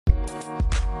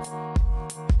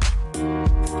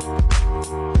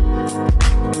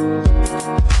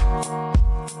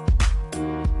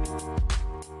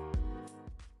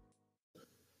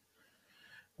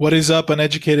What is up,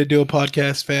 Uneducated Duo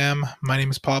Podcast fam? My name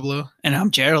is Pablo. And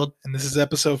I'm Gerald. And this is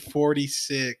episode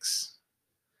 46.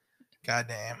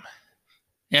 Goddamn.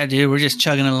 Yeah, dude, we're just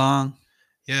chugging along.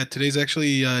 Yeah, today's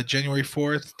actually January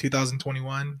 4th,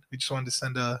 2021. We just wanted to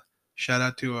send a shout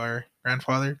out to our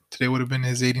grandfather. Today would have been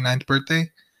his 89th birthday.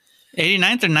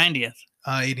 89th or 90th?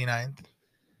 89th.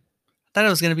 I thought it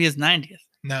was going to be his 90th.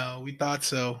 No, we thought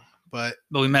so, but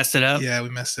we messed it up? Yeah, we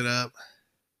messed it up.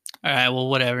 All right, well,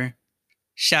 whatever.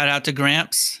 Shout out to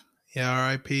Gramps. Yeah,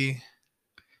 R.I.P.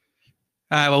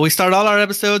 All right, well, we start all our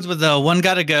episodes with One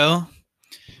Gotta Go.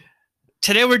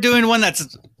 Today we're doing one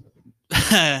that's...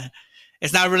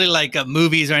 it's not really like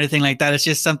movies or anything like that. It's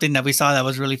just something that we saw that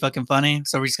was really fucking funny.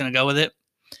 So we're just going to go with it.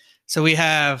 So we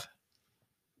have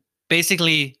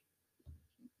basically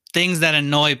things that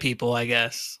annoy people, I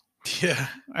guess. Yeah.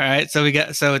 All right, so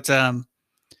it's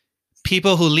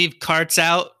people who leave carts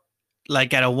out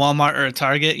like at a Walmart or a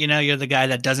Target. You know, you're the guy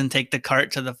that doesn't take the cart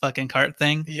to the fucking cart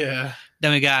thing. Yeah.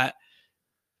 Then we got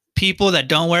people that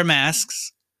don't wear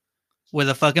masks with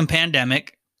a fucking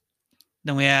pandemic.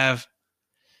 Then we have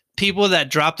people that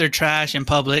drop their trash in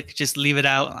public, just leave it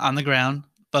out on the ground,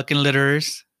 fucking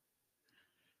litterers.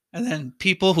 And then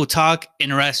people who talk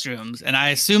in restrooms. And I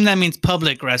assume that means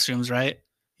public restrooms, right?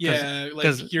 Yeah,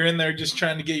 like you're in there just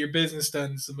trying to get your business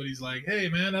done. Somebody's like, hey,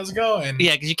 man, how's it going?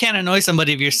 Yeah, because you can't annoy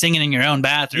somebody if you're singing in your own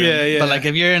bathroom. Yeah, yeah. But like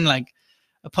if you're in like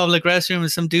a public restroom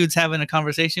and some dude's having a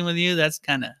conversation with you, that's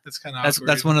kind of awkward.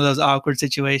 That's one of those awkward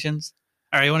situations.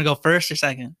 All right, you want to go first or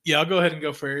second? Yeah, I'll go ahead and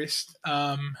go first.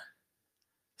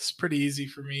 It's pretty easy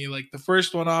for me. Like the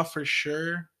first one off for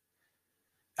sure.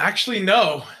 Actually,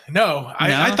 no.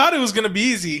 I thought it was going to be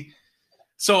easy.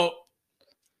 So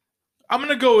I'm going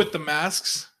to go with the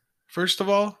masks, first of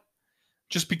all,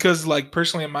 just because like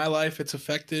personally in my life, it's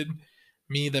affected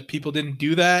me that people didn't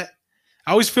do that.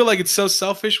 I always feel like it's so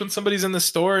selfish when somebody's in the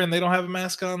store and they don't have a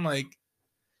mask on. Like,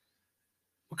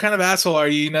 what kind of asshole are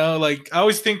you? You know, like I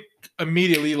always think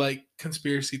immediately like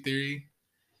conspiracy theory.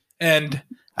 And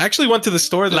I actually went to the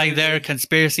store. Like they're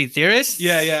conspiracy theorists?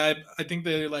 Yeah. I think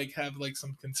they like have like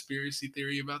some conspiracy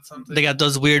theory about something. They got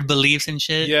those weird beliefs and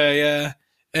shit. Yeah.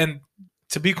 And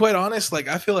to be quite honest, like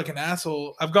I feel like an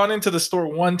asshole. I've gone into the store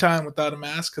one time without a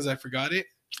mask because I forgot it.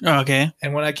 Oh, okay.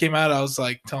 And when I came out, I was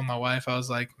like telling my wife, I was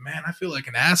like, man, I feel like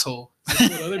an asshole. Is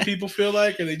that what other people feel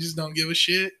like, or they just don't give a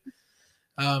shit?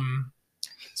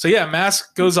 So yeah,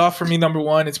 mask goes off for me, number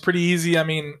one. It's pretty easy. I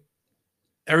mean,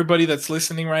 everybody that's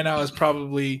listening right now they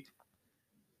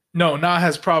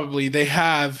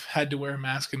have had to wear a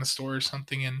mask in a store or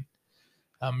something. And,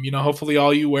 hopefully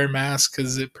all you wear masks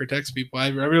because it protects people. I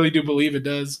really do believe it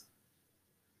does.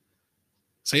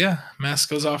 So yeah, mask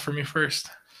goes off for me first.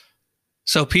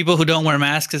 So people who don't wear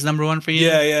masks is number one for you?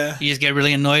 Yeah. You just get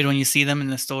really annoyed when you see them in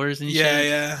the stores and shit?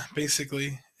 Yeah,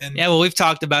 basically. And yeah, well, we've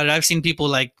talked about it. I've seen people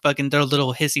like fucking throw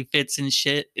little hissy fits and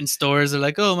shit in stores. They're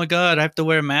like, oh my God, I have to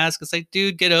wear a mask. It's like,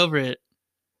 dude, get over it.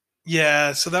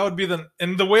 Yeah, so that would be the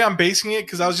way I'm basing it,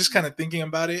 because I was just kind of thinking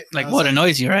about it. Like what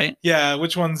annoys you, right? Yeah,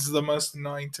 which one's the most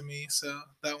annoying to me? So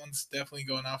that one's definitely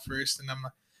going off first. And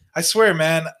I swear,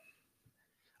 man,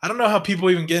 I don't know how people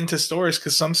even get into stores,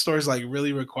 because some stores like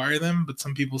really require them, but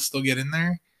some people still get in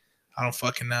there. I don't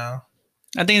fucking know.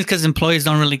 I think it's because employees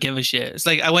don't really give a shit. It's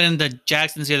like I went into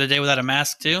Jackson's the other day without a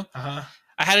mask too. Uh-huh.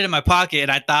 I had it in my pocket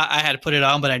and I thought I had to put it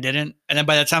on, but I didn't. And then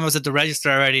by the time I was at the register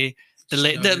already,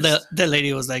 the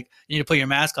lady was like, you need to put your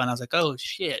mask on. I was like, oh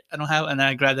shit, I don't have. And then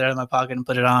I grabbed it out of my pocket and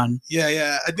put it on.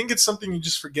 Yeah. I think it's something you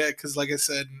just forget, because like I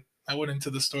said, I went into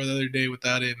the store the other day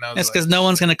without it. And that's because no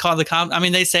one's going to call the cops. I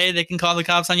mean, they say they can call the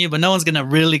cops on you, but no one's going to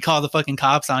really call the fucking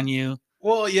cops on you.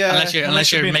 Well, yeah.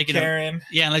 Unless you're making Karen.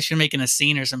 Unless you're making a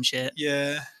scene or some shit.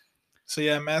 Yeah. So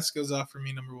yeah, mask goes off for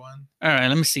me, number one. All right,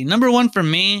 let me see. Number one for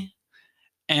me,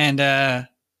 and I'm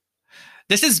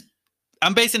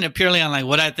basing it purely on like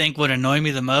what I think would annoy me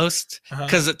the most.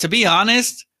 Because to be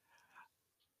honest,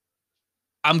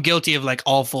 I'm guilty of like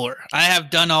all four. I have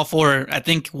done all four, I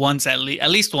think once at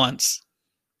least once,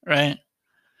 right?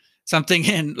 So I'm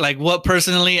thinking like what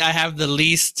personally I have the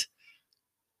least.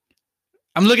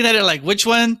 I'm looking at it like which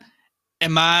one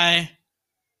am I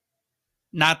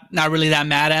not really that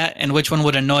mad at, and which one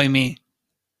would annoy me.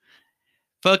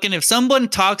 Fucking if someone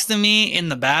talks to me in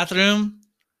the bathroom,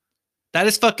 that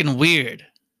is fucking weird.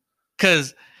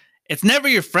 Cause it's never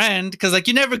your friend. Cause like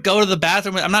you never go to the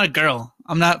bathroom. I'm not a girl.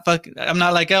 I'm not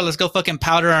like, oh, let's go fucking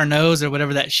powder our nose or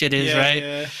whatever that shit is, right?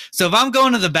 Yeah. So if I'm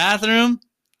going to the bathroom,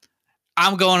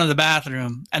 I'm going to the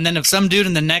bathroom. And then if some dude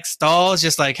in the next stall is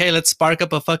just like, hey, let's spark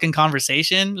up a fucking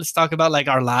conversation. Let's talk about like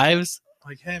our lives.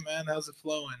 Like, hey man, how's it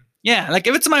flowing? Yeah, like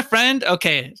if it's my friend,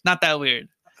 okay, it's not that weird.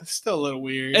 It's still a little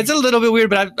weird. It's a little bit weird,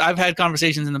 but I've had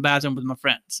conversations in the bathroom with my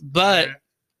friends. But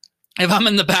if I'm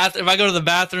in the if I go to the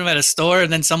bathroom at a store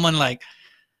and then someone like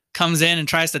comes in and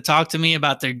tries to talk to me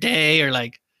about their day or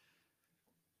like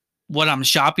what I'm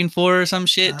shopping for or some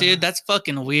shit, dude, that's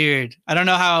fucking weird. I don't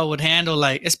know how I would handle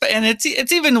like, and it's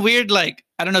even weird. Like,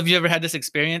 I don't know if you ever had this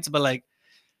experience, but like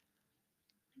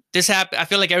this happen. I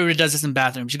feel like everybody does this in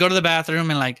bathrooms. You go to the bathroom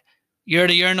and like you're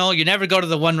at a urinal. You never go to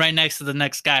the one right next to the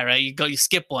next guy, right? You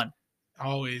skip one.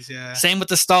 Always, yeah. Same with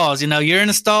the stalls. You know, you're in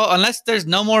a stall unless there's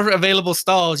no more available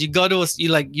stalls. You go to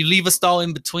you leave a stall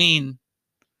in between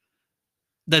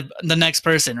the next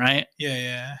person, right? Yeah,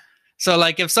 yeah. So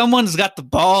like if someone's got the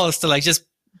balls to like just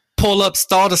pull up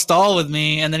stall to stall with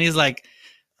me and then he's like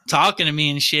talking to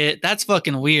me and shit, that's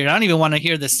fucking weird. I don't even want to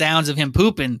hear the sounds of him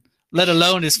pooping, let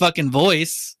alone his fucking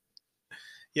voice.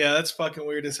 Yeah, that's fucking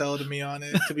weird as hell to me on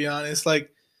it, to be honest. Like,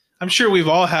 I'm sure we've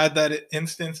all had that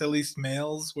instance, at least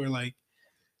males, where like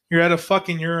you're at a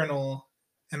fucking urinal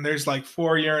and there's like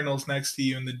 4 urinals next to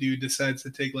you and the dude decides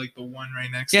to take like the one right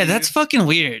next to you. Yeah, that's fucking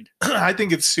weird. I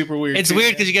think it's super weird. It's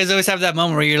weird because you guys always have that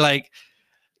moment where you're like,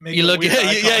 you look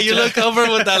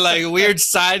over with that like weird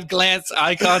side glance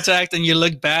eye contact and you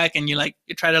look back and you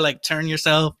try to like turn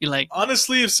yourself. You like,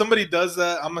 honestly, if somebody does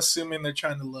that, I'm assuming they're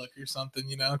trying to look or something,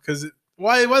 you know, because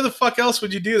why the fuck else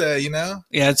would you do that, you know?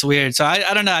 Yeah, it's weird. So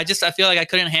I don't know. I feel like I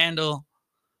couldn't handle.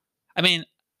 I mean,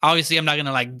 obviously I'm not going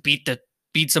to like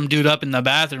beat some dude up in the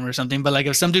bathroom or something, but like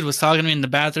if some dude was talking to me in the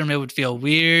bathroom, it would feel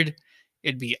weird.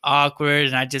 It'd be awkward.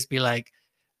 And I'd just be like,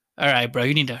 all right, bro,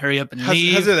 you need to hurry up and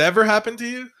leave. Has it ever happened to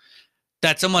you?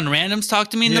 That someone randoms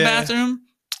talked to me in the bathroom?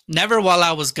 Never while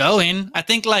I was going. I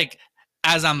think like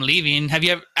as I'm leaving, have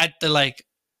you ever at the like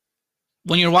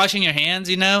when you're washing your hands,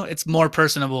 you know, it's more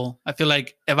personable. I feel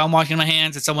like if I'm washing my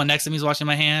hands and someone next to me is washing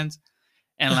my hands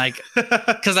and like,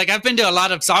 cause like I've been to a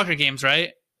lot of soccer games,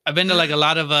 right? I've been to like a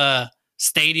lot of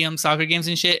stadium soccer games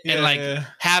and shit. And like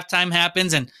halftime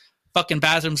happens and fucking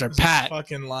bathrooms are packed.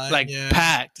 Fucking line, like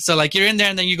packed. So like you're in there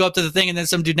and then you go up to the thing and then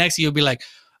some dude next to you will be like,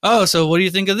 oh, so what do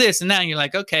you think of this? And now you're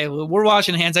like, okay, well, we're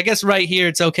washing hands. I guess right here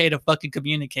it's okay to fucking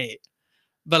communicate.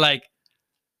 But like,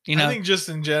 you know, I think just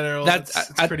in general,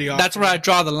 it's pretty awkward. That's where I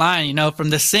draw the line, you know, from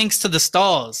the sinks to the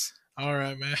stalls. All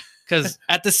right, man. Because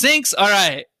at the sinks, all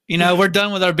right, you know, we're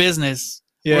done with our business.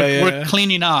 We're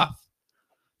cleaning off.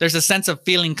 There's a sense of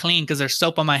feeling clean because there's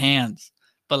soap on my hands.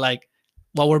 But like,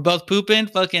 while we're both pooping,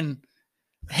 fucking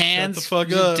hands, shut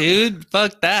the fuck up. Dude,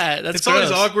 fuck that. That's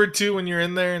always awkward too when you're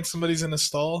in there and somebody's in a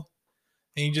stall.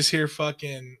 And you just hear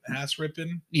fucking ass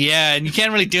ripping. Yeah, and you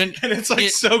can't really do it. And it's like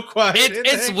so quiet.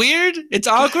 It's weird. It's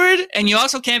awkward. And you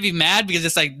also can't be mad because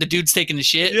it's like the dude's taking the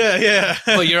shit. Yeah, yeah.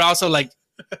 But you're also like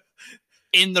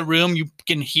in the room. You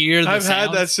can hear the I've sounds.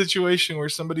 had that situation where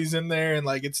somebody's in there and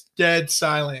like it's dead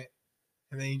silent.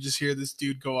 And then you just hear this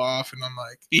dude go off. And I'm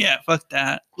like, yeah, fuck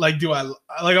that. Like,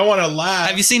 I want to laugh.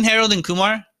 Have you seen Harold and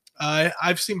Kumar?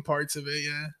 I've seen parts of it,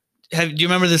 yeah. Do you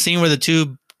remember the scene where the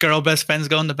two girl best friends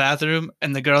go in the bathroom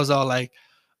and the girl's all like,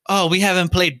 oh, we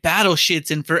haven't played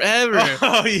battleships in forever.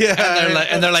 Oh yeah.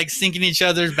 And they're like sinking each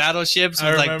other's battleships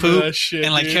with like poop shit,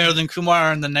 and like dude. Harold and Kumar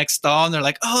are in the next stall and they're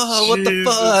like, oh, what the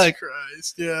fuck?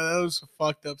 Christ. Yeah, that was a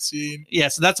fucked up scene. Yeah,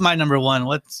 so that's my number one.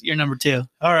 What's your number two?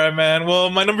 All right, man.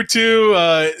 Well, my number two,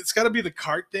 it's got to be the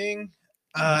cart thing.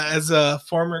 As a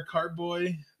former cart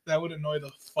boy, that would annoy the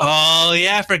fuck. Oh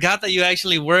yeah, I forgot that you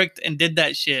actually worked and did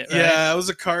that shit. Right? Yeah, I was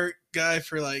a cart guy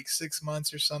for like 6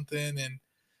 months or something, and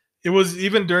it was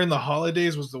even during the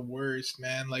holidays was the worst,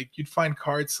 man. Like you'd find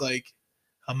carts like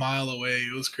a mile away.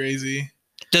 It was crazy.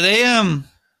 Do they do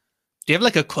you have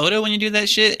like a quota when you do that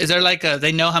shit? Is there like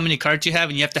they know how many carts you have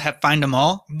and you have to find them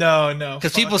all? No,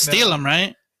 because people steal them,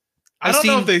 right? I don't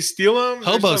know if they steal them.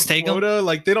 Hobos take them.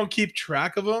 Like they don't keep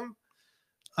track of them.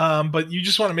 But you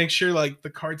just want to make sure like the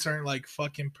carts aren't like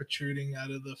fucking protruding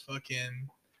out of the fucking.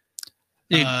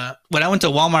 Dude, when I went to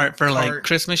Walmart for like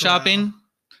Christmas shopping,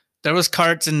 there was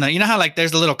carts in the, you know how like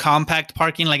there's a little compact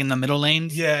parking like in the middle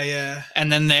lanes? Yeah, yeah.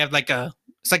 And then they have like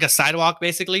it's like a sidewalk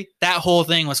basically. That whole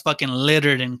thing was fucking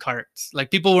littered in carts. Like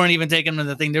people weren't even taking them to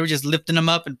the thing. They were just lifting them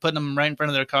up and putting them right in front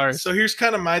of their cars. So here's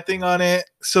kind of my thing on it.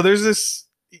 So there's this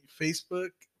Facebook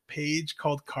page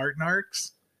called Cart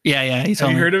Narcs. Yeah. Have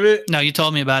you heard of it? No, you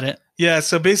told me about it. Yeah.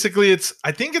 So basically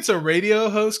I think it's a radio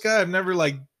host guy. I've never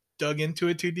like dug into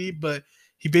it too deep, but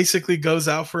he basically goes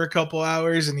out for a couple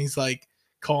hours and he's like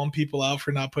calling people out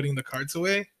for not putting the carts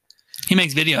away. He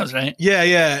makes videos, right?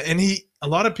 Yeah. And a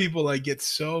lot of people like get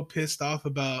so pissed off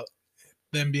about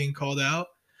them being called out.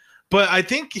 But I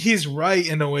think he's right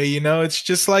in a way, it's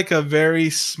just like a very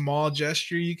small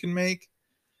gesture you can make.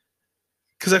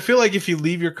 Because I feel like if you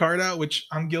leave your card out, which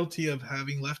I'm guilty of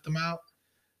having left them out,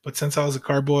 but since I was a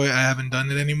car boy, I haven't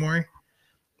done it anymore.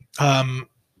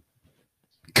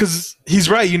 Because he's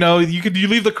right, you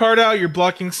leave the card out, you're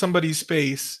blocking somebody's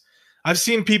space. I've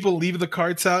seen people leave the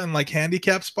carts out in like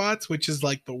handicap spots, which is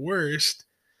like the worst.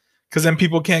 Because then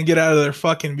people can't get out of their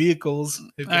fucking vehicles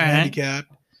if they're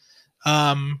handicapped.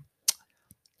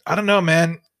 I don't know,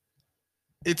 man.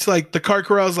 It's like the car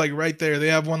corral is like right there. They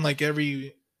have one like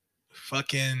every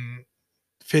fucking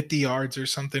 50 yards or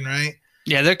something, right?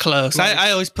 Yeah, they're close.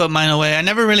 I always put mine away. I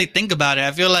never really think about it.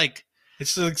 I feel like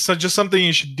it's like just something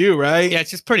you should do, right? Yeah,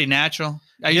 it's just pretty natural.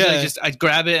 I usually I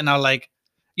grab it and I'll like,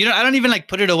 I don't even like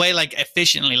put it away like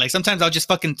efficiently. Like sometimes I'll just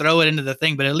fucking throw it into the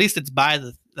thing, but at least it's by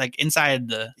the like inside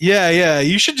the. Yeah.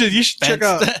 You should check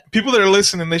out people that are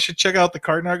listening. They should check out the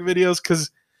Cart Narc videos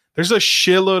because there's a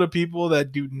shitload of people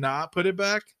that do not put it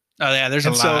back. Oh yeah, there's a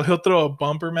lot. So he'll throw a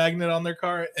bumper magnet on their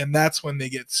car, and that's when they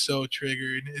get so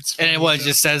triggered. It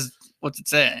just says, what's it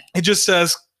say? It just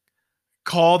says,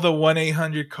 call the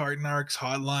 1-800 Cart Narcs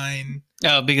hotline.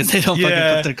 Oh, because they don't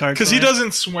fucking put their cards. Because he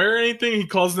doesn't swear or anything. He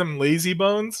calls them lazy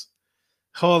bones.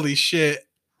 Holy shit!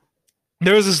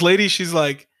 There was this lady. She's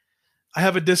like, I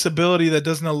have a disability that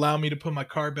doesn't allow me to put my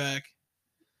car back.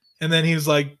 And then he was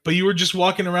like, but you were just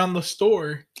walking around the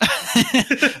store.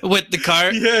 With the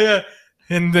cart? Yeah.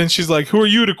 And then she's like, who are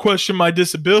you to question my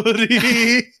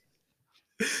disability?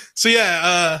 So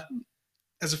yeah,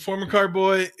 as a former car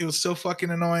boy, it was so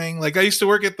fucking annoying. Like I used to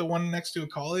work at the one next to a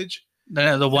college.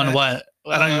 The one what?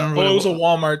 I don't even remember. It was a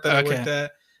Walmart that I worked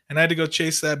at. And I had to go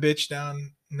chase that bitch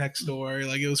down next door.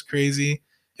 Like it was crazy.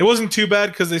 It wasn't too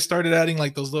bad because they started adding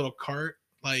like those little cart,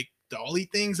 like dolly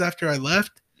things after I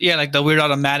left. Yeah, like the weird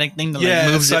automatic thing that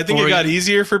like moves so it I think it for got you.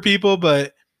 easier for people,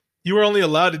 but you were only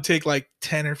allowed to take like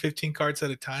 10 or 15 carts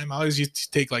at a time. I always used to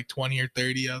take like 20 or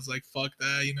 30. I was like, fuck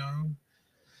that,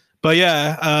 But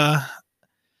yeah,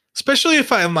 especially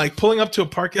if I'm like pulling up to a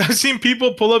parking. I've seen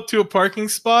people pull up to a parking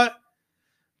spot.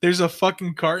 There's a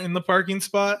fucking cart in the parking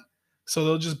spot. So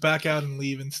they'll just back out and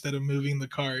leave instead of moving the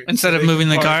cart. Instead of moving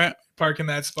the cart? Park in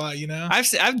that spot,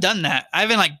 I've done that. I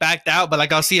haven't like backed out, but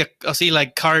like I'll see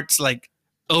like carts like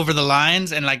over the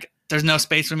lines and like there's no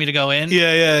space for me to go in.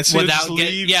 Yeah. So without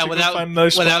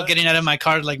getting out of my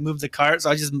car to like move the cart.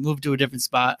 So I just moved to a different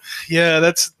spot.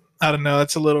 Yeah, I don't know.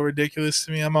 That's a little ridiculous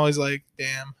to me. I'm always like,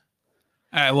 damn.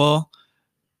 All right, well.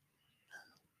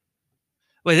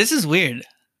 Wait, this is weird.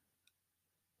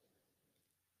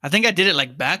 I think I did it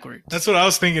like backwards. That's what I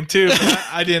was thinking too.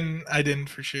 I didn't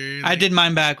for sure. I did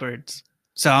mine backwards.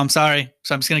 So I'm sorry.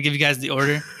 So I'm just going to give you guys the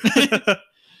order.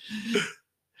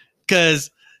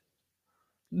 Because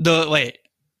no,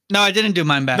 I didn't do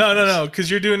mine backwards. No.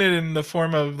 Because you're doing it in the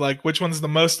form of like which one's the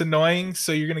most annoying.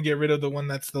 So you're going to get rid of the one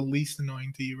that's the least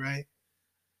annoying to you, right?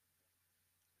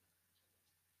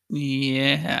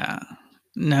 Yeah.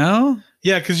 No?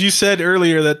 Yeah, because you said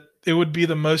earlier that it would be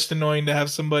the most annoying to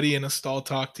have somebody in a stall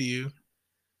talk to you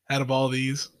out of all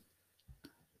these.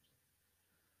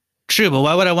 True, but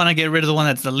why would I want to get rid of the one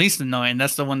that's the least annoying?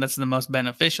 That's the one that's the most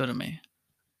beneficial to me.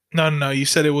 No. You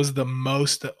said it was the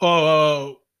most.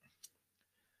 Oh.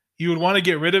 You would want to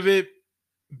get rid of it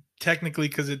technically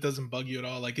because it doesn't bug you at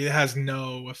all. Like it has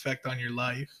no effect on your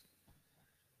life.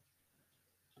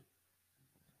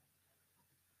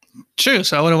 True,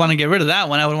 so I would want to get rid of that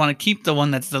one. I would want to keep the one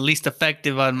that's the least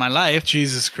effective on my life.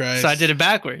 Jesus Christ. So I did it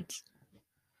backwards.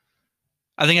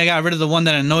 I think I got rid of the one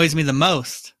that annoys me the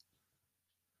most.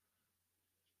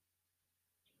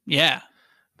 Yeah.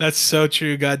 That's so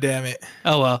true. God damn it.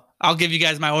 Oh, well. I'll give you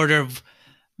guys my order of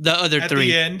the other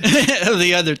three. At the end.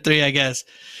 The other three, I guess.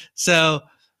 So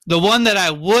the one that I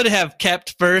would have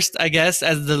kept first, I guess,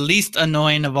 as the least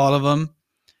annoying of all of them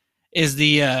is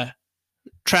the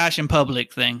trash in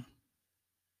public thing.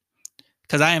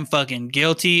 Because I am fucking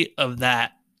guilty of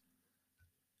that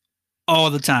all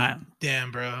the time. Damn,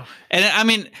 bro. And I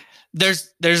mean,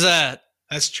 there's a...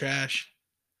 That's trash.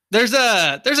 There's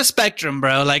a spectrum,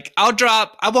 bro. Like I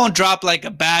won't drop like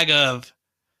a bag of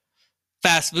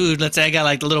fast food. Let's say I got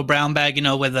like the little brown bag,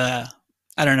 with I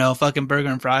don't know, fucking burger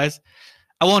and fries.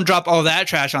 I won't drop all that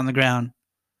trash on the ground.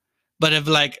 But if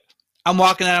like I'm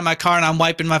walking out of my car and I'm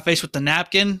wiping my face with the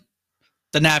napkin's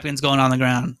going on the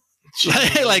ground.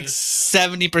 Like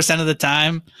 70% of the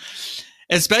time.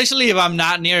 Especially if I'm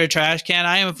not near a trash can.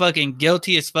 I am fucking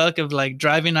guilty as fuck of like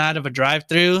driving out of a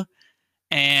drive-thru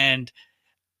and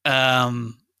I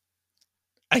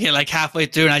get like halfway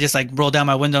through and I just like roll down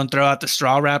my window and throw out the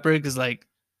straw wrapper because like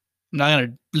I'm not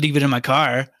gonna leave it in my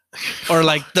car. or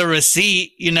like the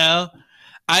receipt, you know?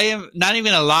 I am not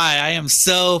even a lie. I am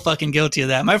so fucking guilty of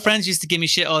that. My friends used to give me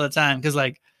shit all the time because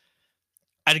like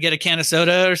I'd get a can of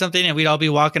soda or something and we'd all be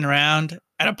walking around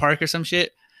at a park or some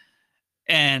shit.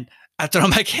 And I throw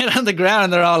my can on the ground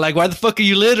and they're all like, why the fuck are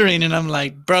you littering? And I'm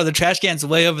like, bro, the trash can's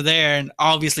way over there. And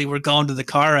obviously we're going to the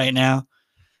car right now.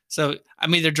 So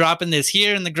I'm either dropping this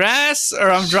here in the grass or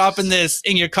I'm dropping this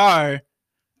in your car.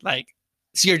 Like,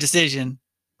 it's your decision.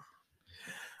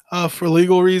 For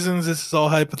legal reasons, this is all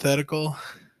hypothetical.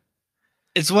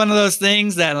 It's one of those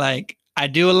things that like I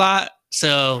do a lot.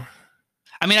 So,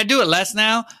 I mean, I do it less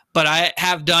now, but I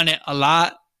have done it a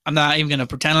lot. I'm not even going to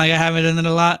pretend like I haven't done it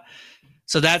a lot.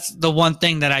 So that's the one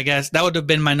thing that I guess that would have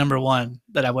been my number one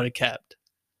that I would have kept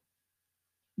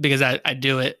because I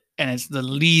do it and it's the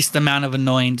least amount of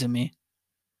annoying to me.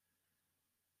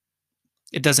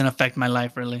 It doesn't affect my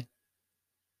life really.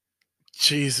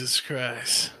 Jesus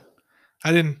Christ.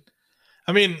 I've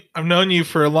known you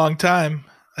for a long time.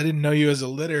 I didn't know you as a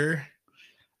litterer.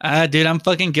 Dude, I'm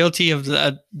fucking guilty of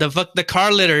the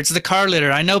car litter. It's the car litter.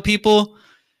 I know people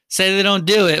say they don't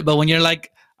do it, but when you're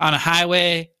like on a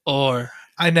highway or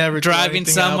I never driving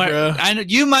somewhere, out, I know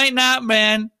you might not,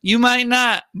 man. You might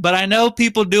not, but I know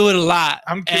people do it a lot.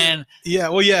 I'm guilty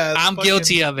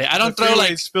of it. I don't throw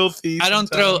like filthy. I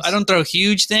don't throw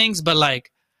huge things, but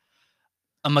like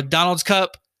a McDonald's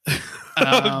cup.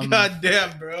 Oh god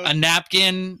damn, bro. A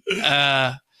napkin,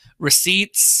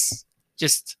 receipts,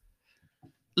 just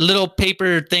little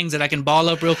paper things that I can ball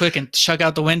up real quick and chuck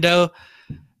out the window.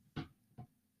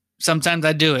 Sometimes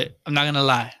I do it. I'm not gonna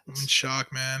lie. I'm in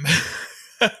shock, man.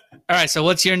 All right, so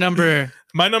what's your number?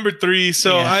 My number 3.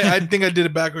 So yeah. I think I did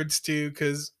it backwards too,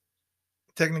 because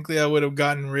technically I would have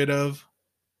gotten rid of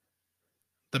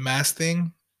the mask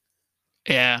thing.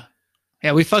 Yeah.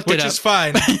 Yeah, we fucked it up. Which is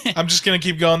fine. I'm just going to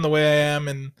keep going the way I am,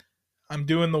 and I'm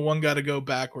doing the one gotta go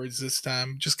backwards this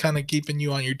time. Just kind of keeping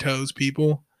you on your toes,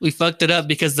 people. We fucked it up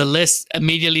because the list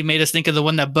immediately made us think of the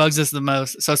one that bugs us the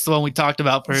most. So it's the one we talked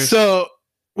about first. So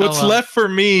what's left for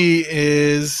me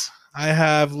is I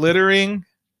have littering,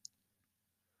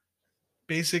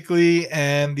 basically,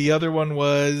 and the other one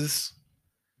was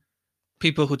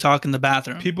people who talk in the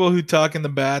bathroom. People who talk in the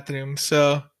bathroom.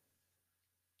 So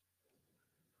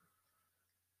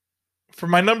for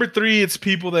my number 3, it's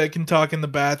people that can talk in the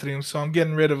bathroom. So I'm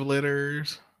getting rid of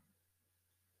litterers.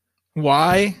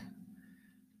 Why?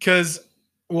 Because,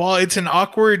 well, it's an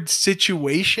awkward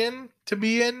situation to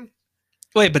be in.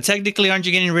 Wait, but technically, aren't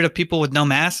you getting rid of people with no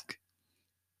mask?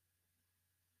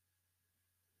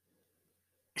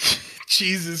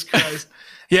 Jesus Christ.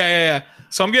 Yeah.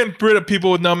 So I'm getting rid of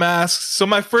people with no masks. So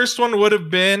my first one would have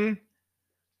been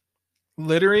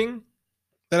littering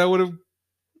that I would have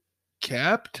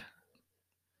kept.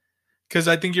 Because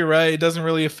I think you're right. It doesn't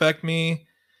really affect me.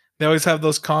 They always have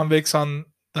those convicts on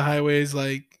the highways,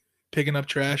 like picking up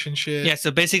trash and shit. Yeah,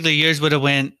 so basically yours would have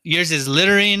went. Yours is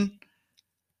littering,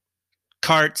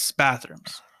 carts,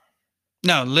 bathrooms.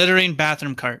 No, littering,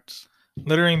 bathroom carts.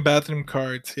 Littering, bathroom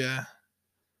carts, yeah.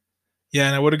 Yeah,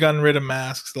 and I would have gotten rid of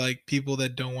masks, like people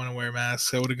that don't want to wear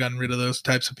masks. I would have gotten rid of those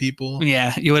types of people.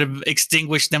 Yeah, you would have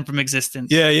extinguished them from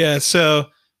existence. Yeah. So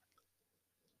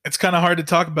it's kind of hard to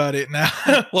talk about it now.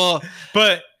 Well,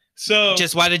 but so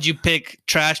just why did you pick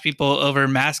trash people over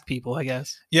mask people, I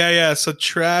guess? Yeah. So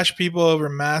trash people over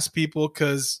mask people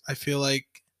because I feel like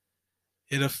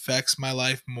it affects my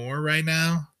life more right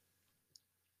now.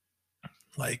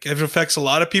 Like it affects a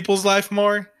lot of people's life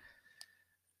more.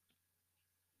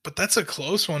 But that's a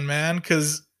close one, man,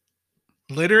 because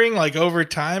littering, like over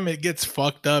time, it gets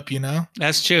fucked up, you know?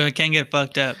 That's true. It can get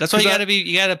fucked up. That's why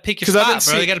you gotta pick your spot,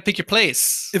 bro. You gotta pick your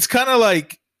place. It's kind of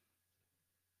like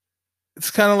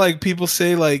people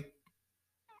say like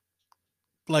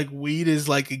weed is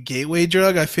like a gateway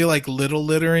drug. I feel like little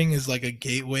littering is like a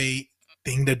gateway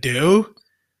thing to do.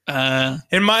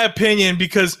 In my opinion,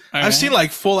 because I've seen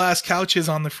like full ass couches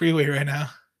on the freeway right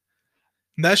now.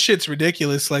 That shit's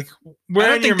ridiculous. Like,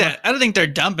 I don't think they're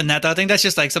dumping that though. I think that's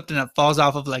just like something that falls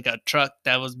off of like a truck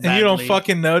that was badly. And you don't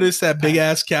fucking notice that big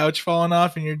ass couch falling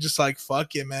off, and you're just like,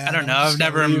 "Fuck it, man." I don't know. I've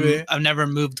never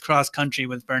moved cross country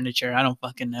with furniture. I don't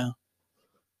fucking know.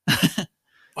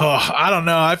 Oh, I don't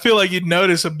know. I feel like you'd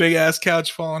notice a big ass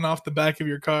couch falling off the back of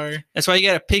your car. That's why you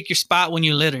got to pick your spot when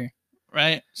you litter,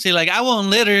 right? See, like I won't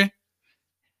litter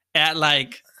at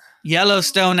like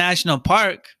Yellowstone National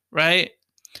Park, right?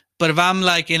 But if I'm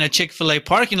like in a Chick-fil-A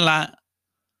parking lot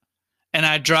and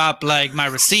I drop like my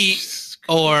receipt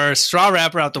or straw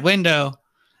wrapper out the window,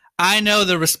 I know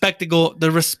the respectable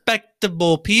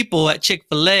people at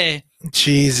Chick-fil-A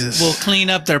Jesus will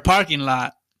clean up their parking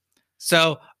lot.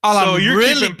 So So you're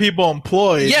keeping people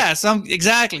employed. Yeah,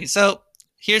 exactly. So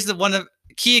here's the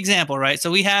key example, right? So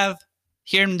we have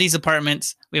here in these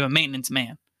apartments, we have a maintenance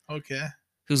man. Okay.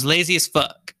 Who's lazy as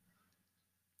fuck.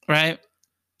 Right?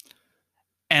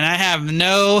 And I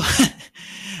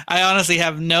honestly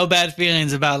have no bad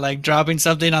feelings about like dropping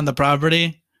something on the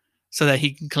property so that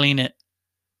he can clean it.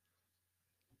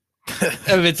 If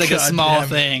it's like a small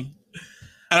thing.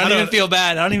 I don't even feel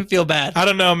bad. I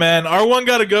don't know, man.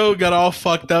 R1 got all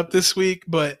fucked up this week,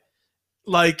 but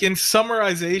like in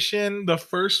summarization, the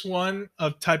first one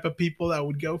of type of people that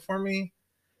would go for me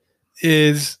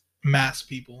is mass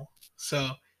people.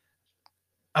 So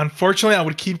unfortunately, I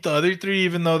would keep the other three,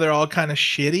 even though they're all kind of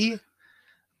shitty.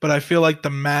 But I feel like the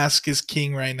mask is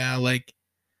king right now. Like,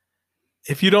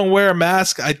 if you don't wear a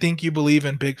mask, I think you believe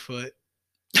in Bigfoot.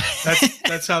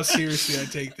 That's how seriously I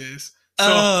take this.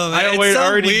 So it's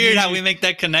so weird how we make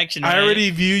that connection. Right? I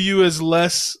already view you as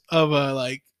less of a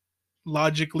like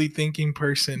logically thinking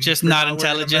person, just not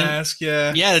intelligent. Mask.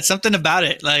 Yeah, it's something about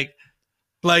it. Like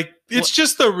it's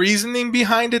just the reasoning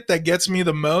behind it that gets me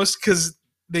the most, because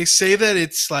they say that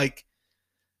it's like.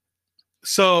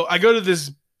 So I go to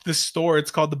this store.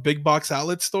 It's called the Big Box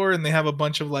Outlet Store, and they have a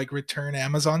bunch of like return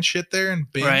Amazon shit there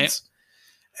and bins. Right.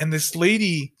 And this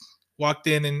lady walked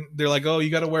in, and they're like, "Oh, you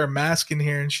got to wear a mask in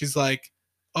here." And she's like,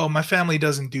 "Oh, my family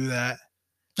doesn't do that."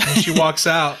 And she walks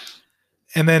out,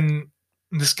 and then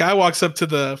this guy walks up to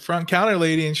the front counter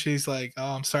lady, and she's like,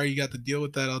 "Oh, I'm sorry you got to deal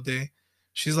with that all day."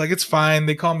 She's like, "It's fine.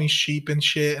 They call me sheep and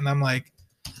shit." And I'm like,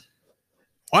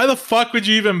 why the fuck would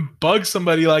you even bug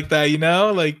somebody like that? You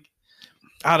know, like,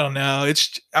 I don't know.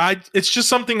 It's just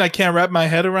something I can't wrap my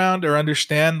head around or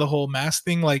understand, the whole mask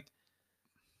thing. Like,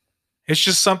 it's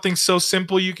just something so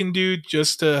simple you can do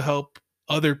just to help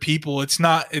other people. It's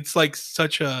like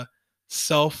such a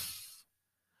selfless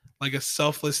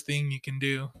thing you can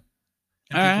do.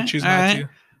 And people choose not to.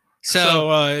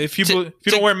 So if you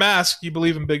don't wear masks, you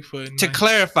believe in Bigfoot. To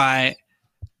clarify,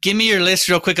 give me your list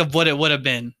real quick of what it would have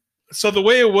been. So the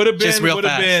way it would have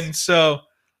been, so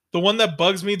the one that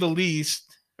bugs me the least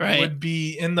would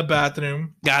be in the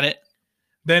bathroom. Got it.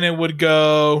 Then it would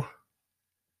go,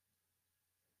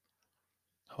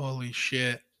 holy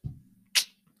shit.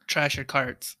 Trash or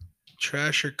carts?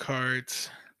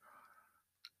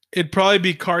 It'd probably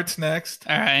be carts next.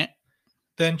 All right.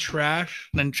 Then trash.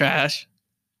 And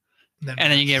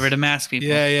then you get rid of mask people.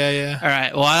 Yeah. All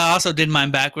right. Well, I also did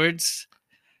mine backwards.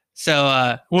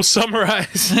 So we'll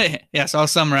summarize. Yeah, so I'll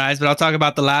summarize, but I'll talk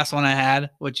about the last one I had,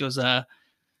 which was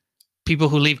people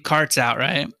who leave carts out,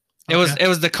 right? It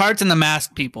was the carts and the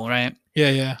mask people, right?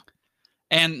 Yeah.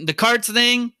 And the carts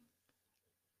thing,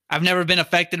 I've never been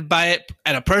affected by it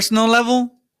at a personal level.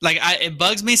 Like, it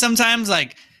bugs me sometimes,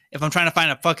 like if I'm trying to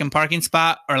find a fucking parking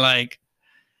spot, or like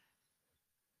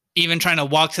even trying to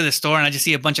walk to the store and I just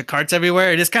see a bunch of carts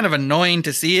everywhere. It is kind of annoying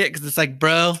to see it, because it's like,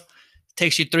 bro, it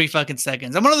takes you 3 fucking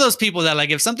seconds. I'm one of those people that, like,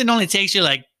 if something only takes you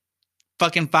like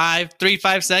fucking 5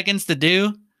 seconds to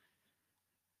do,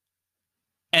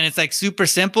 and it's like super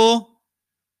simple,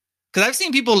 because I've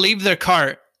seen people leave their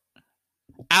cart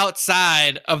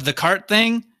outside of the cart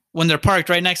thing when they're parked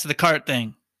right next to the cart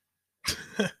thing.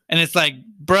 And it's like,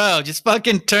 bro, just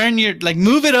fucking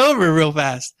move it over real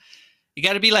fast. You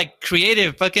got to be like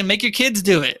creative. Fucking make your kids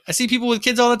do it. I see people with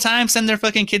kids all the time send their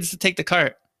fucking kids to take the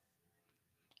cart.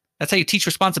 That's how you teach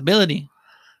responsibility.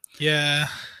 Yeah.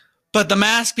 But the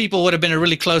mask people would have been a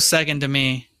really close second to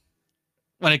me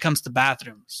when it comes to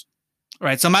bathrooms.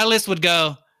 Right. So my list would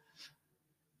go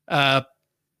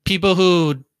people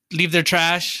who leave their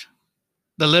trash,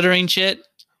 the littering shit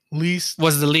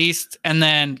was the least. And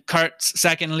then carts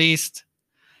second least.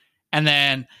 And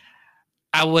then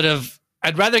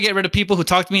I'd rather get rid of people who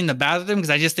talk to me in the bathroom, because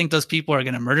I just think those people are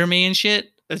going to murder me and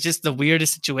shit. It's just the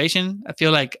weirdest situation. I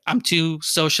feel like I'm too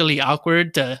socially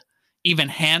awkward to even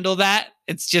handle that.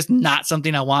 It's just not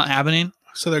something I want happening.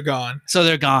 So they're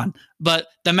gone. But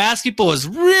the mask people was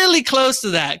really close to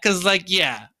that, because, like,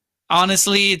 yeah,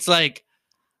 honestly, it's like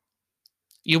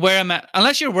you wear a mask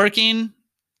unless you're working.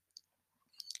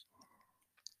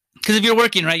 Because if you're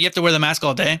working, right, you have to wear the mask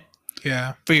all day.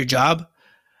 Yeah. For your job.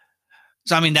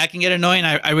 So, I mean, that can get annoying.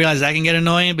 I realize that can get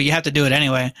annoying, but you have to do it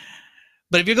anyway.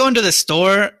 But if you're going to the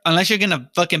store, unless you're going to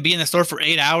fucking be in the store for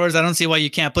 8 hours, I don't see why you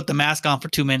can't put the mask on for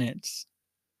 2 minutes.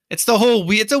 It's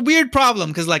a weird problem,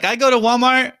 because, like, I go to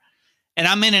Walmart and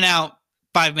I'm in and out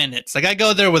 5 minutes. Like, I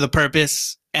go there with a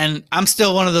purpose, and I'm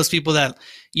still one of those people that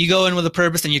you go in with a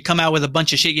purpose and you come out with a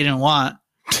bunch of shit you didn't want,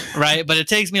 right? But it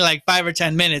takes me like 5 or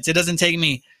 10 minutes. It doesn't take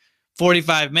me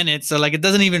 45 minutes. So, like, it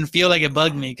doesn't even feel like it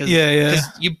bugged me, because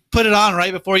you put it on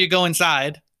right before you go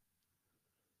inside.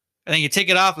 And then you take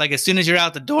it off like as soon as you're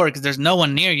out the door because there's no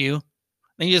one near you.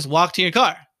 Then you just walk to your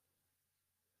car.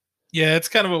 Yeah, it's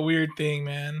kind of a weird thing,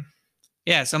 man.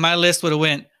 Yeah, so my list would have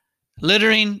went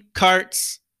littering,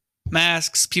 carts,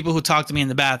 masks, people who talk to me in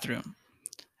the bathroom.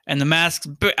 And the masks,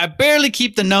 I barely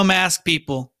keep the no mask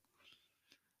people.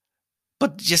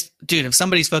 But just, dude, if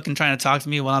somebody's fucking trying to talk to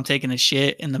me while I'm taking a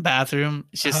shit in the bathroom,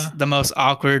 it's just the most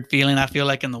awkward feeling I feel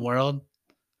like in the world.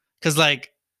 Because,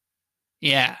 like,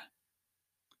 yeah.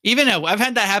 Even I've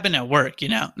had that happen at work, you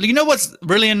know? You know what's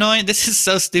really annoying? This is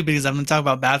so stupid because I'm going to talk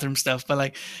about bathroom stuff. But,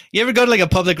 like, you ever go to, like, a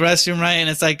public restroom, right? And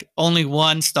it's, like, only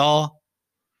one stall,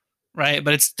 right?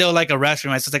 But it's still, like, a restroom,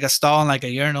 right? So it's, like, a stall and, like,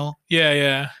 a urinal. Yeah,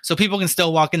 yeah. So people can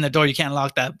still walk in the door. You can't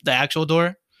lock the actual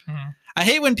door. Mm-hmm. I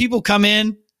hate when people come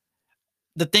in,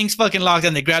 the thing's fucking locked,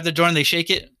 and they grab the door and they shake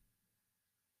it.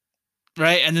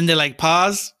 Right? And then they, like,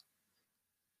 pause.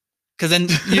 Because then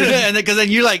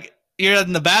you're, like, you're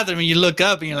in the bathroom and you look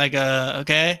up and you're like,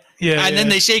 okay. Yeah. And then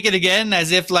they shake it again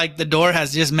as if like the door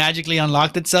has just magically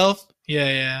unlocked itself. Yeah,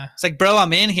 yeah. It's like, bro,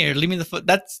 I'm in here. Leave me the foot.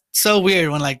 That's so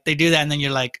weird when like they do that and then you're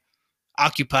like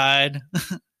occupied.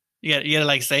 you gotta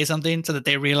like say something so that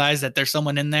they realize that there's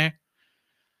someone in there.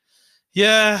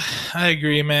 Yeah, I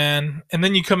agree, man. And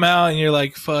then you come out and you're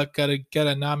like, fuck,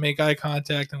 gotta not make eye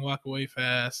contact and walk away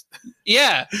fast.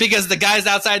 Yeah, because the guy's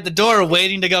outside the door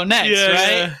waiting to go next, yeah,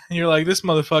 right? Yeah. And you're like, this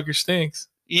motherfucker stinks.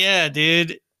 Yeah,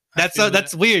 dude.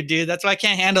 That's weird, dude. That's why I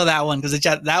can't handle that one because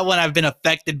that one I've been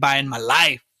affected by in my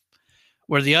life.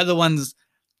 Where the other ones,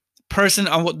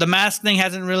 the mask thing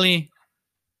hasn't really.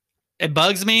 It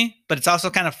bugs me, but it's also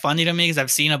kind of funny to me because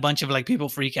I've seen a bunch of like people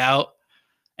freak out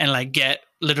and like get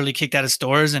literally kicked out of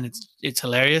stores, and it's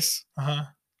hilarious.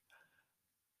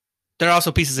 They're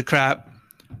also pieces of crap.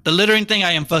 The littering thing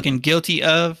I am fucking guilty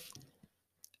of,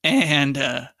 and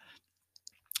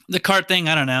the cart thing,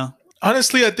 I don't know.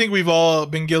 Honestly, I think we've all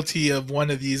been guilty of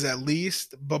one of these at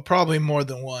least, but probably more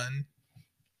than one.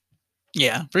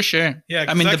 Yeah, for sure. Yeah,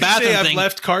 I mean the bathroom thing. I've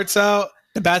left carts out.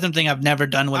 The bathroom thing I've never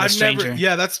done with a stranger.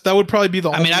 That would probably be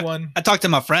the only one. I talked to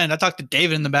my friend. I talked to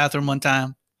David in the bathroom one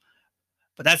time,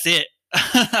 but that's it.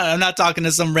 I'm not talking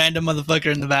to some random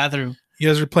motherfucker in the bathroom. You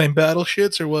guys were playing battle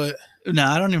shits or what? No,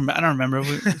 I don't remember. It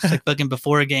was like fucking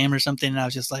before a game or something, and I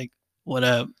was just like, "What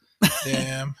up?"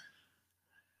 Damn.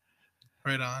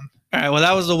 Right on. All right. Well,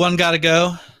 that was the one gotta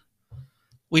go.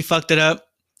 We fucked it up.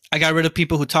 I got rid of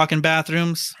people who talk in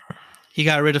bathrooms. He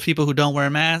got rid of people who don't wear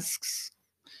masks.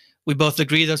 We both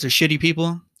agree those are shitty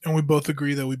people. And we both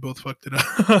agree that we both fucked it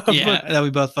up. Yeah, that we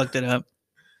both fucked it up.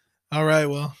 All right.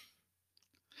 Well,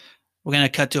 we're going to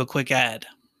cut to a quick ad.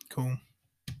 Cool.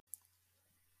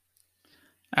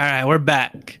 All right, we're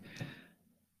back.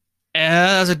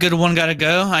 That was a good one, gotta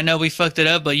go. I know we fucked it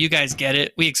up, but you guys get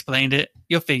it. We explained it.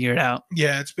 You'll figure it out.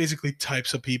 Yeah, it's basically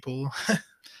types of people.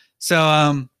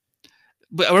 So,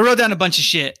 we wrote down a bunch of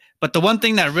shit, but the one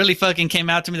thing that really fucking came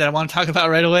out to me that I want to talk about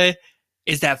right away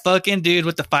is that fucking dude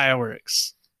with the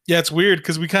fireworks. Yeah, it's weird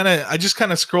because I just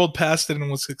kind of scrolled past it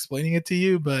and was explaining it to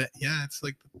you, but yeah, it's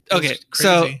like okay. Crazy.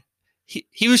 So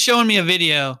he was showing me a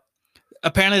video.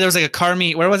 Apparently, there was like a car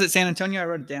meet. Where was it? San Antonio? I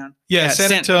wrote it down. Yeah,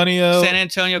 San Antonio. San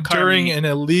Antonio car during meet. An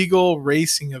illegal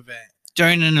racing event.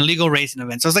 During an illegal racing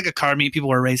event, so it's like a car meet. People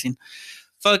were racing.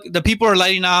 Fuck, the people are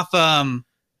lighting off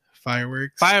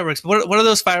fireworks. Fireworks. What are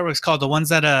those fireworks called? The ones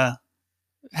that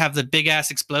have the big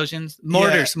ass explosions.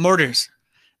 Mortars. Yeah. Mortars.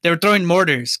 They were throwing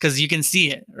mortars because you can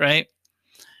see it, right?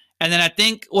 And then I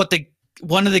think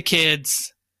one of the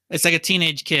kids, it's like a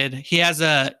teenage kid. He has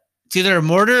it's either a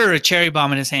mortar or a cherry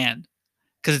bomb in his hand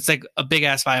because it's like a big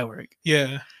ass firework.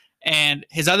 Yeah. And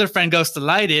his other friend goes to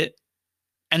light it,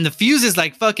 and the fuse is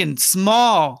like fucking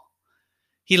small.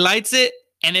 He lights it,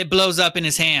 and it blows up in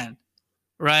his hand.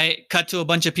 Right? Cut to a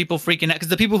bunch of people freaking out because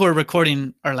the people who are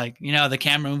recording are like, the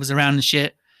camera moves around and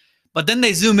shit. But then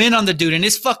they zoom in on the dude and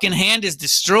his fucking hand is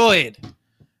destroyed.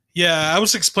 Yeah, I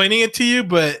was explaining it to you,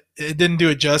 but it didn't do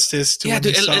it justice to when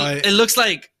you saw it. It looks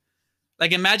like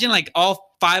imagine like all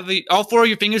four of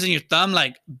your fingers and your thumb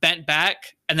like bent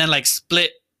back and then like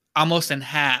split almost in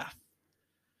half.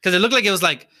 Because it looked like it was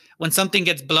like when something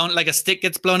gets blown, like a stick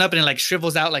gets blown up and it like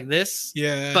shrivels out like this.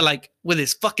 Yeah. But like with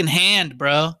his fucking hand,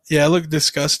 bro. Yeah, it looked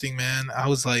disgusting, man. I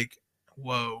was like,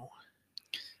 whoa.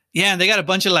 Yeah, and they got a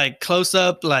bunch of like close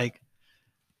up, like,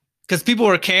 because people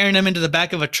were carrying him into the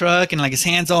back of a truck and like his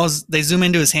hands they zoom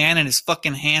into his hand and his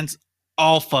fucking hands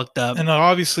all fucked up. And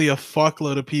obviously a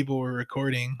fuckload of people were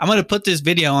recording. I'm going to put this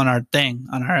video on our thing,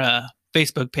 on our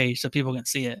Facebook page so people can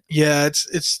see it. Yeah,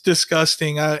 it's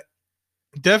disgusting. I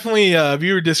definitely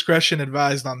viewer discretion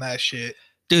advised on that shit.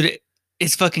 Dude,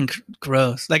 it's fucking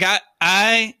gross. Like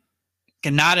I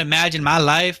cannot imagine my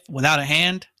life without a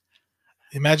hand.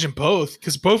 Imagine both,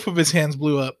 because both of his hands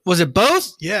blew up. Was it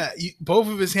both? Yeah, both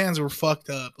of his hands were fucked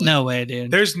up. Like, no way,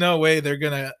 dude. There's no way they're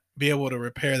gonna be able to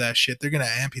repair that shit. They're gonna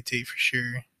amputate for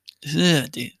sure. Ugh,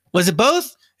 dude. Was it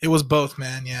both? It was both,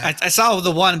 man. Yeah, I saw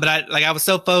the one, but I was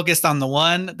so focused on the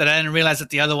one that I didn't realize that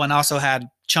the other one also had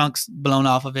chunks blown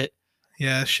off of it.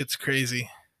 Yeah, that shit's crazy.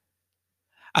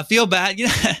 I feel bad.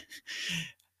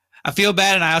 I feel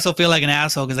bad, and I also feel like an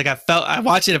asshole because I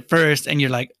watched it at first, and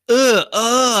you're like,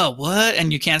 what?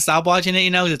 And you can't stop watching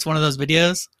it. It's one of those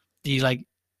videos that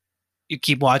you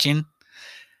keep watching,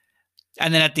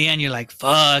 and then at the end you're like,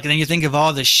 fuck, and then you think of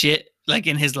all the shit like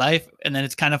in his life, and then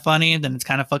it's kind of funny, and then it's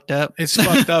kind of fucked up. It's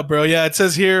fucked up, bro. Yeah, it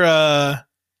says here, a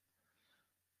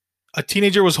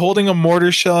teenager was holding a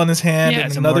mortar shell in his hand,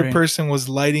 and another person was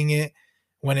lighting it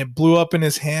when it blew up in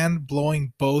his hand,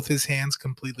 blowing both his hands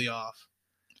completely off.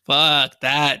 Fuck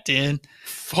that, dude.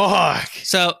 Fuck.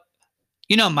 So,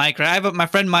 Mike, right? My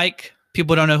friend Mike.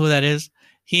 People don't know who that is.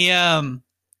 He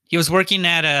was working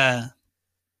at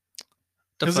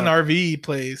it was an RV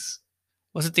place.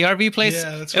 Was it the RV place?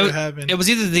 Yeah, that's what happened. It was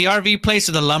either the RV place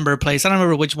or the lumber place. I don't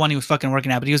remember which one he was fucking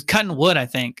working at, but he was cutting wood, I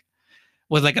think,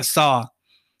 with like a saw.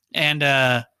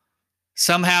 And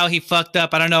somehow he fucked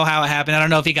up. I don't know how it happened. I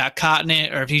don't know if he got caught in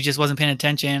it or if he just wasn't paying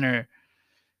attention or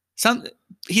something.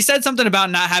 He said something about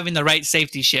not having the right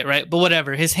safety shit, right? But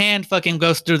whatever. His hand fucking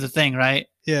goes through the thing, right?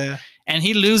 Yeah. And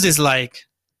he loses I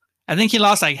think he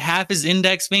lost like half his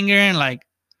index finger and like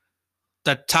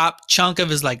the top chunk of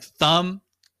his like thumb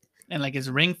and like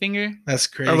his ring finger. That's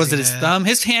crazy. Or was it his thumb?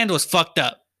 His hand was fucked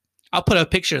up. I'll put a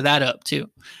picture of that up too.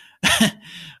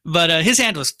 But his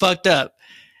hand was fucked up.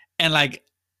 And like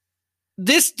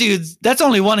this dude's, that's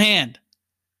only one hand.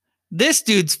 This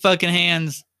dude's fucking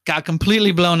hands got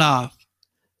completely blown off.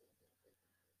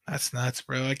 That's nuts,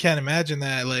 bro. I can't imagine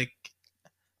that. Like,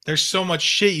 there's so much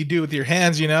shit you do with your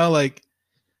hands, like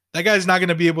that guy's not going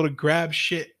to be able to grab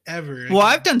shit ever. Well,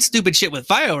 I've done stupid shit with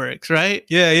fireworks, right?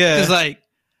 Yeah. Because like,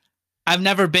 I've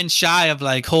never been shy of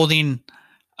like holding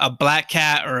a black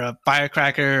cat or a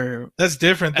firecracker. That's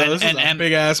different though. This is a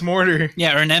big ass mortar.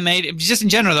 Yeah, or an M8. Just in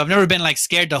general, though, I've never been like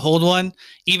scared to hold one,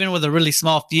 even with a really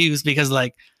small fuse, because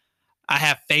like I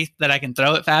have faith that I can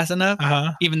throw it fast enough.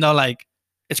 Even though like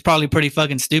it's probably pretty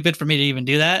fucking stupid for me to even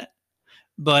do that.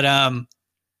 But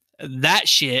that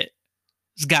shit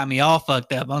has got me all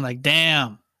fucked up. I'm like,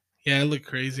 damn. Yeah, it looked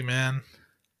crazy, man.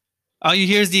 All you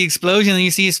hear is the explosion, and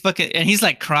you see his fucking, and he's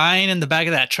like crying in the back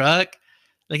of that truck.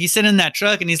 Like he's sitting in that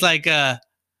truck, and he's like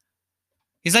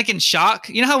in shock.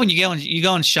 You know how when you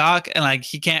go in shock, and like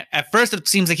he can't. At first, it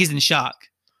seems like he's in shock.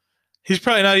 He's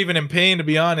probably not even in pain, to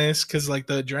be honest, because like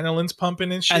the adrenaline's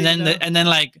pumping and shit. And then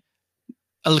like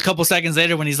a couple seconds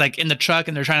later, when he's like in the truck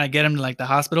and they're trying to get him to like the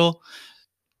hospital,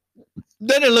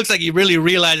 then it looks like he really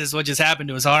realizes what just happened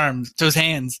to his arms, to his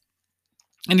hands,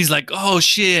 and he's like, "Oh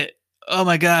shit! Oh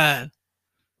my god!"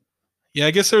 Yeah,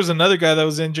 I guess there was another guy that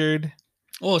was injured.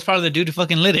 Oh, it's probably the dude who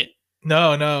fucking lit it.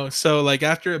 No. So like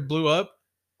after it blew up,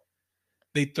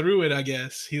 they threw it. I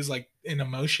guess he was like in a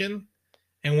motion,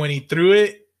 and when he threw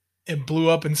it, it blew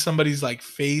up in somebody's like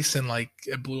face, and like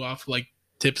it blew off like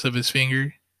tips of his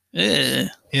finger. Ugh.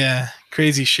 Yeah,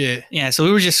 crazy shit. Yeah, so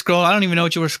we were just scrolling. I don't even know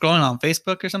what you were scrolling on,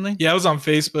 Facebook or something. Yeah, I was on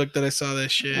Facebook that I saw that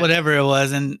shit. Whatever it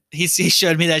was, and he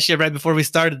showed me that shit right before we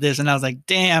started this, and I was like,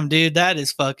 "Damn, dude, that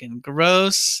is fucking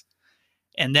gross."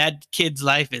 And that kid's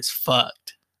life is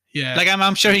fucked. Yeah, like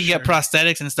I'm sure he can get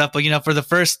prosthetics and stuff, but for the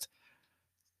first,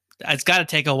 it's got to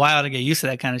take a while to get used to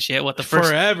that kind of shit. What the first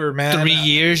forever, man, 3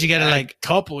 years you got to like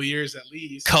couple years at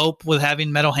least cope with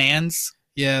having metal hands.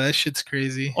 Yeah, that shit's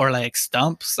crazy. Or like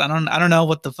stumps. I don't know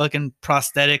what the fucking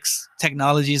prosthetics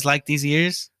technology is like these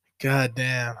years. God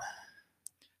damn.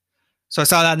 So I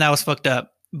saw that and that was fucked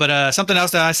up. But something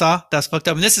else that I saw that's fucked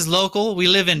up, and this is local. We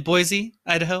live in Boise,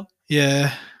 Idaho.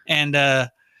 Yeah. And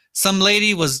some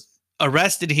lady was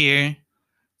arrested here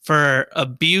for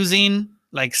abusing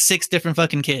like 6 different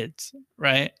fucking kids,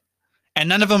 right? And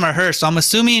none of them are her. So I'm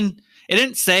assuming it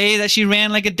didn't say that she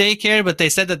ran like a daycare, but they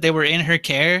said that they were in her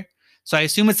care. So I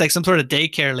assume it's like some sort of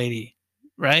daycare lady,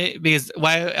 right? Because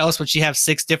why else would she have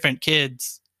 6 different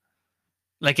kids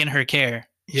like in her care?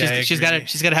 Yeah, she's got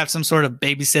to have some sort of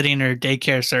babysitting or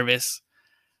daycare service,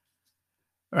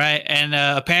 right? And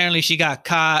apparently she got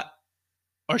caught,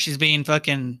 or she's being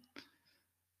fucking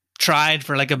tried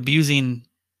for like abusing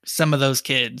some of those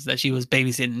kids that she was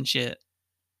babysitting and shit.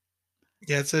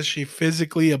 Yeah, it says she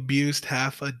physically abused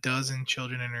half a dozen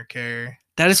children in her care.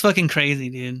 That is fucking crazy,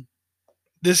 dude.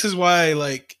 This is why,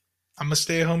 like, I'm a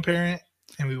stay-at-home parent,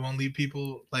 and we won't leave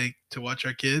people like to watch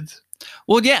our kids.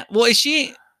 Well, yeah. Well, is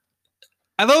she?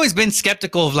 I've always been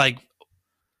skeptical of like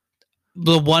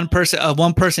the one person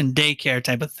daycare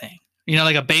type of thing. You know,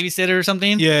 like a babysitter or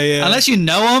something. Yeah, yeah. Unless you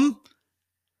know them,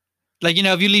 like, you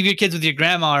know, if you leave your kids with your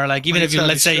grandma, or like even if you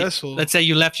let's say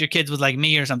you left your kids with like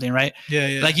me or something, right? Yeah,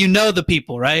 yeah. Like, you know the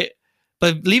people, right?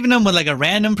 But leaving them with like a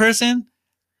random person,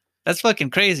 that's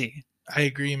fucking crazy. I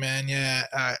agree, man. Yeah.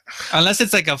 Unless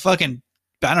it's like a fucking,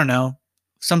 I don't know,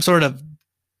 some sort of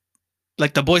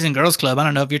like the Boys and Girls Club. I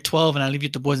don't know, if you're 12 and I leave you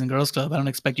at the Boys and Girls Club, I don't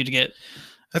expect you to get.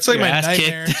 That's like my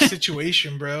nightmare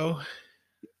situation, bro.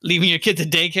 Leaving your kid to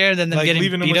daycare, then like getting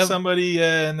leaving beat them with up? somebody,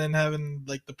 and then having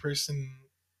like the person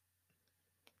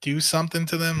do something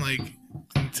to them, like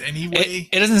in any way.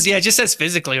 It doesn't. Yeah, it just says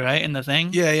physically, right, in the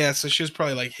thing. Yeah, yeah. So she was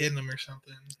probably like hitting them or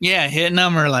something. Yeah, hitting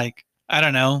them, or like, I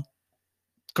don't know,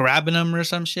 grabbing them or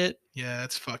some shit. Yeah,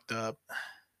 that's fucked up.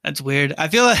 That's weird. I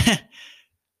feel like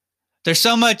there's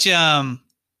so much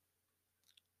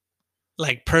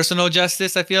like personal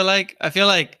justice. I feel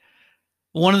like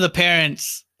one of the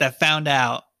parents that found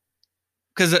out,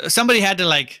 because somebody had to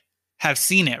like have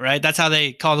seen it, right? That's how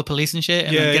they call the police and shit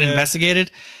and get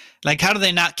investigated. Like, how do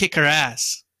they not kick her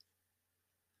ass?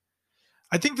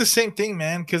 I think the same thing,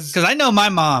 man. Because I know my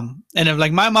mom, and if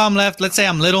like my mom left, let's say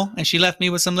I'm little and she left me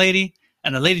with some lady,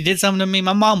 and the lady did something to me,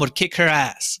 my mom would kick her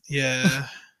ass. Yeah,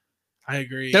 I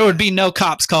agree. There would be no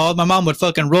cops called. My mom would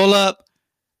fucking roll up,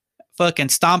 fucking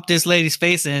stomp this lady's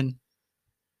face in.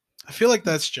 I feel like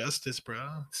that's justice, bro.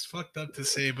 It's fucked up to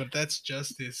say, but that's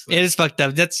justice. Like, it is fucked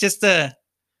up. That's just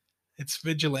it's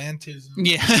vigilantism.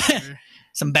 Yeah.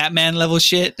 Some Batman level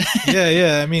shit.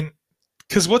 Yeah. I mean,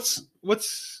 because what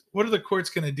are the courts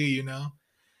gonna do? You know,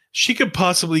 she could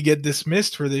possibly get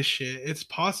dismissed for this shit. It's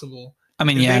possible. I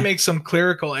mean, if yeah, they make some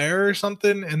clerical error or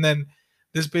something, and then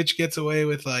this bitch gets away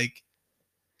with like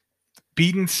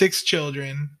beating 6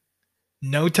 children,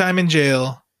 no time in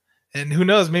jail, and who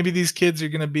knows? Maybe these kids are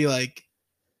gonna be like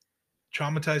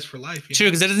traumatized for life. True,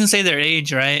 because it doesn't say their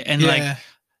age, right? And like,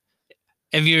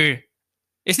 if you're,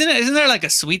 isn't there like a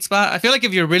sweet spot? I feel like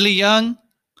if you're really young,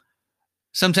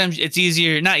 sometimes it's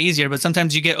easier, not easier, but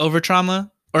sometimes you get over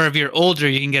trauma. Or if you're older,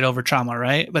 you can get over trauma,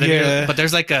 right? But but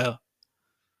there's like a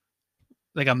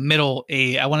middle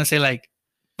age. I want to say like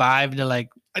 5 to like.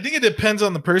 I think it depends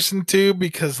on the person too,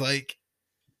 because like,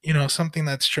 you know, something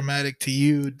that's traumatic to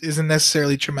you isn't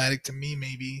necessarily traumatic to me.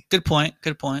 Maybe. Good point.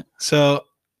 So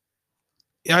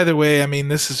either way, I mean,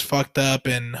 this is fucked up,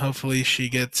 and hopefully she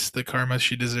gets the karma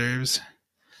she deserves.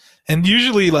 And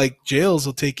usually, like, jails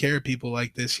will take care of people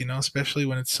like this, you know, especially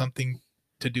when it's something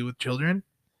to do with children.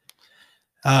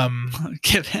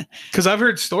 Because I've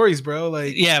heard stories, bro.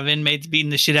 Like, yeah, of inmates beating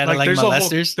the shit out of like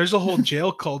molesters. There's a whole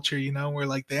jail culture, you know, where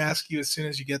like they ask you as soon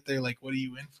as you get there, like, what are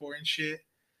you in for and shit.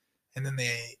 And then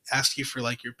they ask you for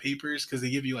like your papers, because they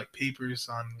give you like papers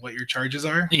on what your charges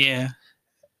are. Yeah.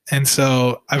 And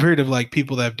so I've heard of like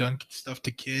people that have done stuff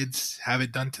to kids, have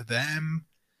it done to them.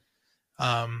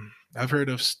 I've heard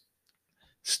of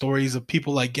stories of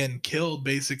people like getting killed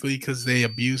basically because they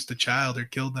abused a child or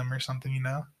killed them or something, you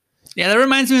know? Yeah, that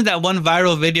reminds me of that one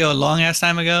viral video a long ass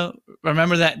time ago.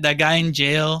 Remember that guy in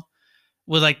jail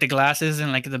with like the glasses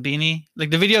and like the beanie? Like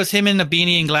the video is him in the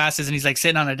beanie and glasses, and he's like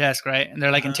sitting on a desk, right? And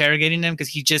they're like interrogating him because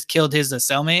he just killed his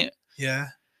cellmate. Yeah.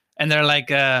 And they're like,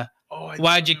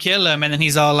 why'd you kill him? And then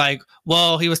he's all like,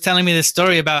 well, he was telling me this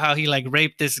story about how he like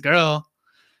raped this girl.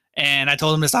 And I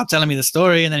told him to stop telling me the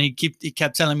story. And then he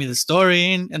kept telling me the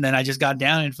story. And then I just got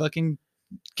down and fucking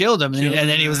killed him. And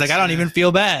then he was like, I don't even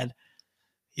feel bad.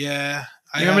 Yeah.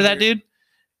 You remember that, dude?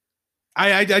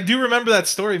 I do remember that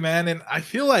story, man. And I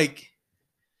feel like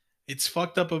it's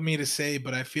fucked up of me to say,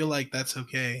 but I feel like that's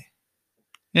okay.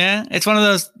 Yeah. It's one of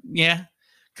those. Yeah.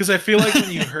 Because I feel like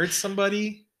when you hurt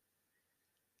somebody,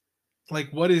 like,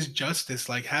 what is justice?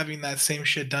 Like having that same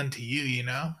shit done to you, you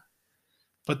know?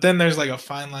 But then there's like a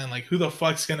fine line, like who the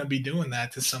fuck's gonna be doing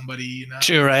that to somebody, you know?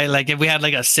 True, right? Like if we had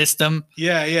like a system.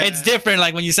 Yeah. It's different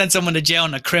like when you send someone to jail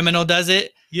and a criminal does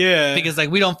it. Yeah. Because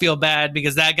like we don't feel bad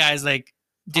because that guy's like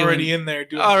already in there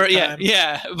doing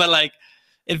yeah. But like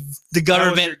if the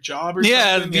government, that was your job or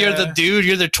something? You're the dude,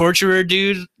 you're the torturer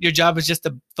dude. Your job is just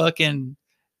to fucking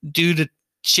do the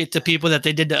shit to people that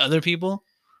they did to other people.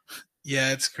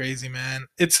 Yeah, it's crazy, man.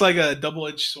 It's like a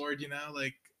double-edged sword, you know?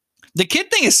 Like the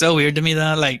kid thing is so weird to me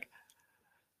though. Like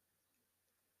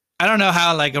I don't know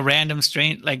how like a random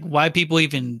strain, like why people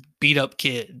even beat up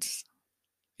kids.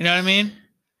 You know what I mean?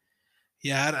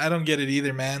 Yeah, I don't get it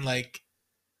either, man. Like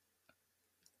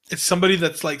it's somebody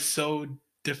that's like so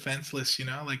defenseless, you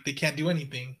know? Like they can't do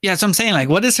anything. Yeah, so I'm saying like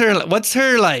what's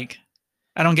her like?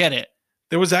 I don't get it.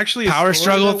 There was actually a power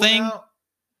struggle thing.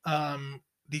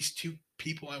 These 2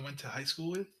 people I went to high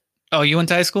school with. Oh, you went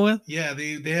to high school with? Yeah,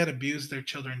 they had abused their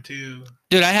children too.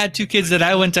 Dude, I had two kids that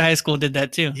I went to high school did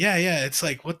that too. Yeah. It's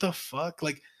like, what the fuck?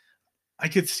 Like, I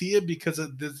could see it because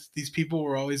of these people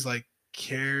were always like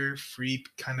carefree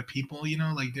kind of people, you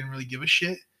know, like didn't really give a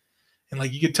shit. And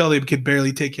like you could tell they could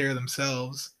barely take care of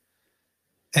themselves.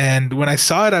 And when I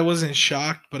saw it, I wasn't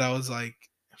shocked, but I was like,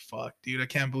 fuck, dude, I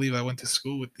can't believe I went to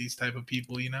school with these type of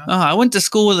people, you know? Oh, I went to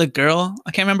school with a girl.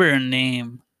 I can't remember her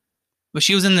name, but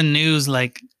she was in the news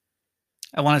like,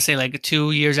 I want to say like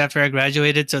 2 years after I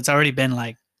graduated. So it's already been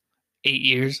like 8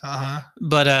 years. Uh-huh.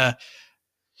 But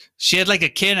she had like a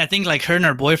kid. And I think like her and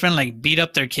her boyfriend like beat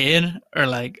up their kid, or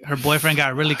like her boyfriend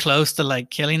got really close to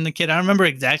like killing the kid. I don't remember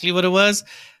exactly what it was,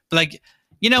 but like,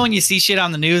 you know, when you see shit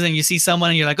on the news and you see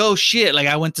someone and you're like, oh shit, like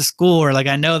I went to school, or like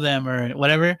I know them or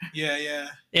whatever. Yeah.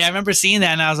 Yeah, I remember seeing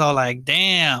that and I was all like,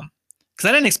 damn. Because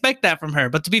I didn't expect that from her.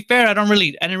 But to be fair, I didn't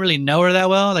really know her that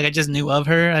well. Like I just knew of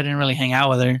her. I didn't really hang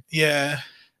out with her. Yeah.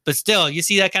 But still, you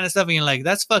see that kind of stuff and you're like,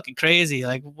 that's fucking crazy.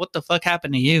 Like, what the fuck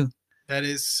happened to you? That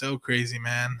is so crazy,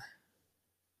 man.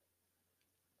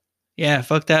 Yeah,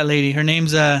 fuck that lady. Her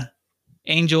name's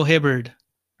Angel Hibbard.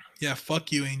 Yeah,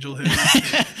 fuck you, Angel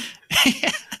Hibbard.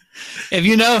 If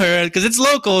you know her, because it's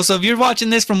local. So if you're watching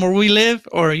this from where we live,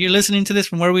 or you're listening to this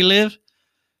from where we live,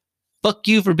 fuck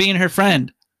you for being her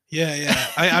friend. Yeah.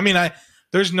 I mean,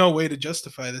 there's no way to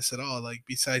justify this at all. Like,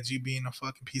 besides you being a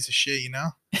fucking piece of shit, you know?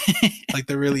 Like,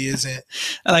 there really isn't.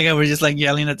 I like how we're just like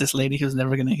yelling at this lady who's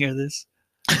never gonna hear this.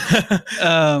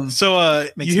 So,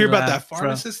 you hear about that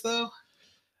pharmacist though?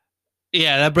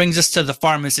 Yeah, that brings us to the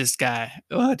pharmacist guy.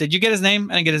 Did you get his name?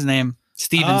 I didn't get his name.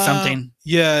 Steven something.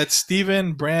 Yeah, it's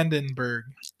Steven Brandenburg.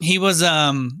 He was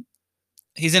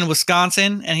he's in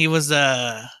Wisconsin, and he was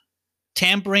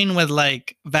tampering with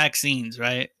like vaccines,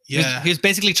 right? Yeah. He was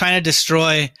basically trying to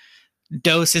destroy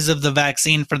doses of the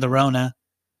vaccine for the Rona.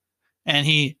 And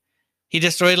he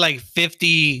destroyed like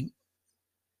 50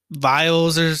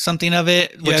 vials or something of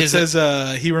it. Yeah, it says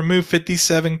he removed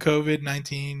 57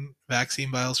 COVID-19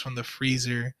 vaccine vials from the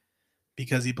freezer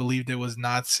because he believed it was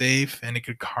not safe and it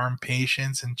could harm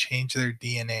patients and change their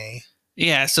DNA.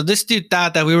 Yeah, so this dude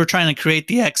thought that we were trying to create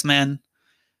the X-Men.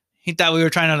 He thought we were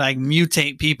trying to like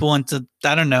mutate people into,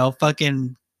 I don't know,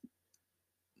 fucking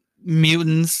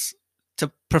mutants,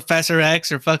 to Professor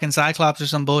X or fucking Cyclops or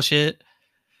some bullshit.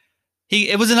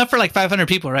 It was enough for like 500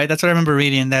 people, right? That's what I remember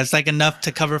reading. That's like enough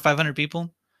to cover 500 people.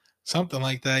 Something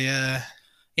like that, yeah.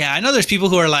 Yeah, I know there's people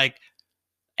who are like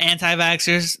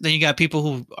anti-vaxxers. Then you got people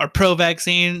who are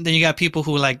pro-vaccine. Then you got people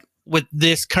who like with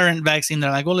this current vaccine,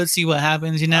 they're like, well, let's see what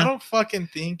happens, you know? I don't fucking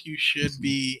think you should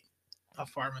be a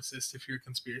pharmacist if you're a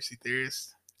conspiracy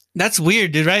theorist. That's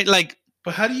weird, dude, right? Like,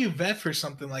 but how do you vet for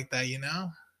something like that, you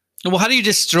know? Well, how do you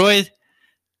destroy?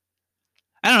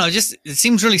 I don't know. It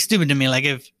seems really stupid to me. Like,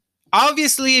 if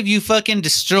you fucking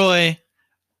destroy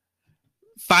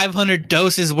 500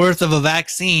 doses worth of a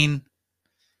vaccine,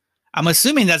 I'm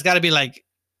assuming that's got to be like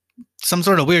some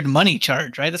sort of weird money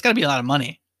charge, right? That's got to be a lot of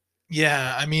money.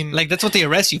 Yeah, I mean, like that's what they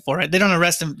arrest you for, right? They don't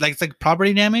arrest them like it's like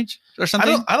property damage or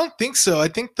something. I don't think so. I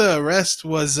think the arrest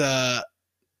was has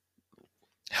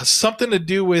something to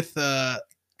do with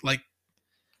like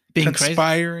being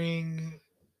conspiring.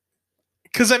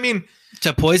 Because I mean,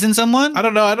 to poison someone. I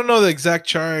don't know. I don't know the exact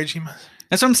charge.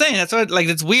 That's what I'm saying. That's what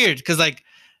it's weird because like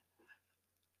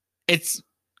it's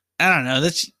I don't know.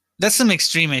 That's some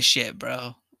extremist shit,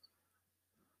 bro.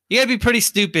 You gotta be pretty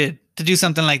stupid to do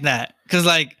something like that because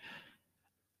like.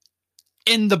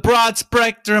 In the broad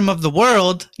spectrum of the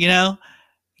world, you know,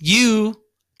 you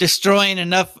destroying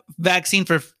enough vaccine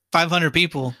for 500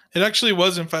 people. It actually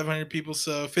wasn't 500 people,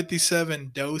 so 57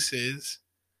 doses.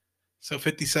 So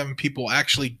 57 people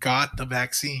actually got the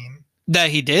vaccine.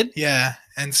 That he did? Yeah.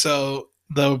 And so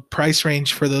the price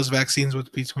range for those vaccines was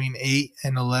between $8,000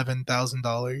 and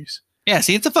 $11,000. Yeah,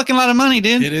 see, it's a fucking lot of money,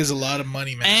 dude. It is a lot of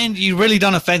money, man. And you really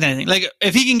don't affect anything. Like,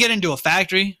 if he can get into a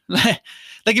factory...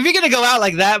 Like, if you're going to go out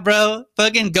like that, bro,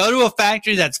 fucking go to a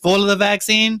factory that's full of the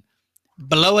vaccine,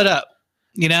 blow it up,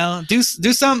 you know? Do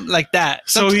something like that.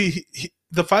 So he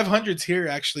the 500s here,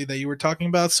 actually, that you were talking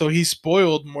about, so he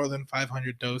spoiled more than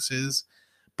 500 doses,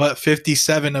 but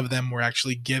 57 of them were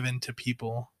actually given to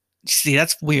people. See,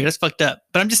 that's weird. That's fucked up.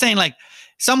 But I'm just saying, like,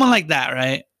 someone like that,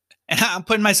 right? And I'm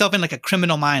putting myself in, like, a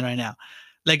criminal mind right now.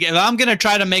 Like, if I'm going to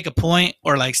try to make a point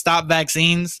or, like, stop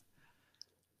vaccines...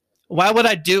 Why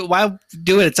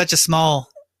do it at such a small,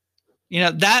 you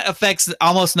know, that affects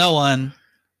almost no one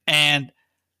and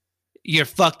you're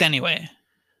fucked anyway.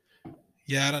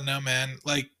 Yeah, I don't know, man.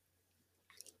 Like,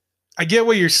 I get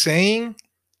what you're saying.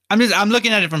 I'm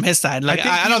looking at it from his side. Like,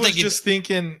 I don't think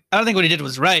what he did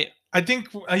was right. I think,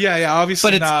 yeah,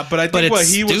 obviously not. But I think what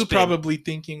he was probably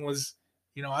thinking was,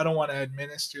 I don't want to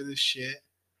administer this shit,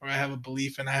 or I have a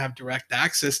belief and I have direct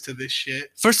access to this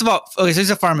shit. First of all, okay, so he's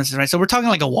a pharmacist, right? So we're talking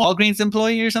like a Walgreens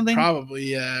employee or something? Probably,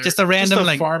 yeah. Just a random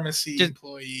like pharmacy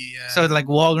employee. Yeah. So like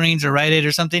Walgreens or Rite Aid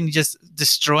or something, just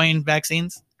destroying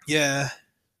vaccines? Yeah.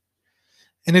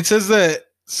 And it says that,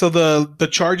 so the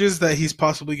charges that he's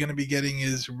possibly going to be getting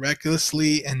is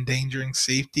recklessly endangering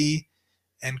safety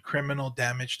and criminal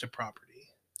damage to property.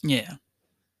 Yeah.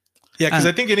 Yeah, because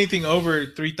I think anything over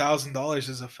 $3,000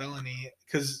 is a felony.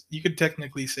 Because you could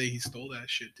technically say he stole that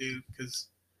shit, dude. Because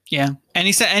and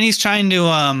he's trying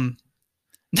to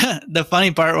the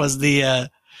funny part was he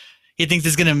thinks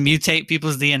it's gonna mutate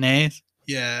people's DNAs.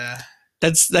 Yeah,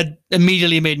 that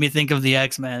immediately made me think of the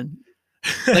X-Men.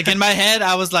 Like in my head,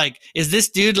 I was like, is this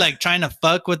dude like trying to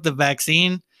fuck with the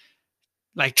vaccine,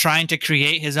 like trying to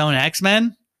create his own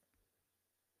X-Men?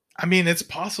 I mean, it's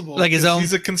possible. Like his own,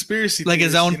 he's a conspiracy like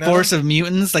theorist, his own force of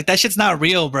mutants. Like that shit's not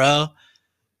real, bro.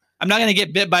 I'm not gonna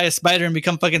get bit by a spider and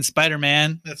become fucking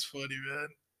Spider-Man. That's funny, man.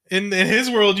 In his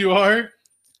world, you are.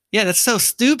 Yeah, that's so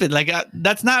stupid. Like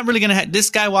that's not really gonna. This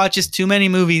guy watches too many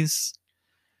movies,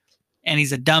 and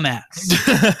he's a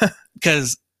dumbass.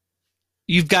 Because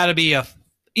you've got to be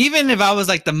even if I was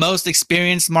like the most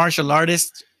experienced martial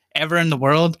artist ever in the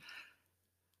world,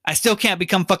 I still can't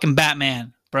become fucking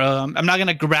Batman, bro. I'm not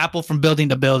gonna grapple from building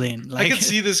to building. Like, I could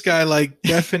see this guy like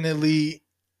definitely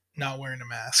not wearing a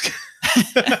mask.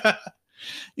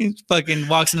 He fucking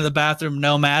walks into the bathroom,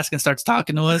 no mask, and starts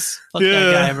talking to us. Fuck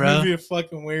that guy, bro. He'd be a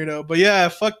fucking weirdo. But yeah,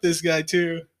 fuck this guy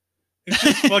too.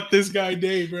 Fuck this guy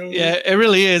day, bro. Yeah, it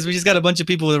really is. We just got a bunch of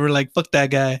people that were like, fuck that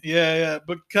guy. Yeah.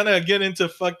 But kind of get into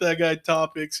fuck that guy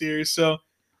topics here. So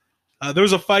there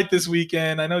was a fight this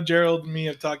weekend. I know Gerald and me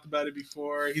have talked about it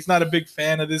before. He's not a big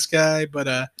fan of this guy, but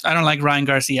I don't like Ryan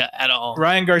Garcia at all.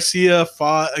 Ryan Garcia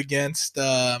fought against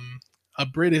a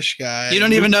British guy. You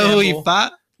don't even know who he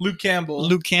fought? Luke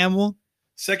Campbell.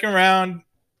 Second round,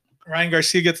 Ryan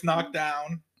Garcia gets knocked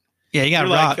down. Yeah, he got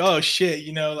rocked. Like, oh shit,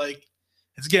 like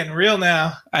it's getting real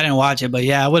now. I didn't watch it, but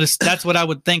yeah, that's what I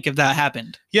would think if that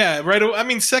happened. Yeah, right. I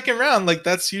mean, second round, like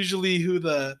that's usually who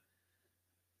the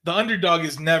underdog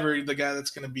is. Never the guy that's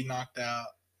going to be knocked out.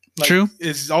 Like, True.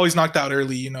 Is always knocked out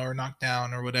early, or knocked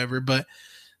down or whatever. But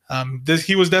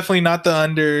he was definitely not the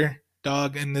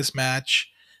underdog in this match.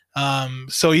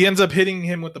 So he ends up hitting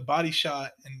him with a body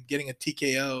shot and getting a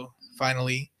TKO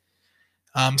finally.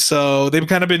 So they've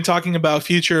kind of been talking about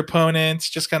future opponents.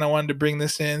 Just kind of wanted to bring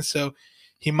this in. So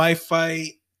he might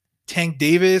fight Tank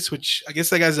Davis, which I guess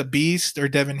that guy's a beast, or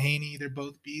Devin Haney. They're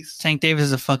both beasts. Tank Davis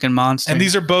is a fucking monster. And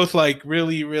these are both like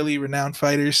really, really renowned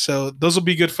fighters. So those will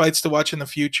be good fights to watch in the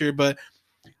future. But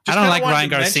I don't like Ryan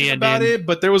Garcia, dude.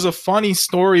 But there was a funny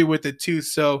story with it too.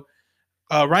 So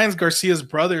Ryan Garcia's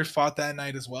brother fought that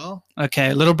night as well.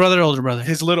 Okay, little brother, older brother.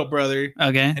 His little brother.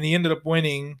 Okay. And he ended up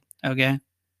winning. Okay.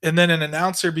 And then an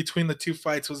announcer between the two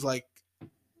fights was like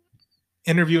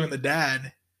interviewing the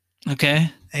dad.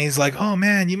 Okay. And he's like, oh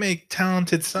man, you make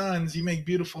talented sons. You make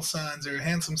beautiful sons or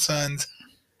handsome sons.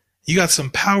 You got some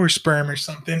power sperm or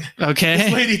something. Okay.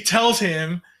 This lady tells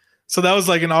him. So that was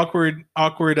like an awkward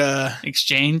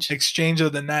exchange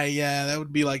of the night. Yeah, that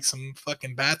would be like some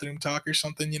fucking bathroom talk or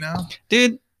something,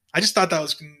 Dude, I just thought that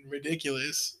was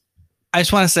ridiculous. I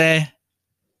just want to say,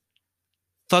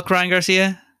 fuck Ryan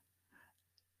Garcia.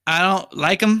 I don't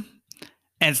like him.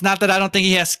 And it's not that I don't think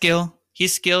he has skill.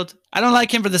 He's skilled. I don't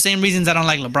like him for the same reasons I don't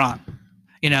like LeBron.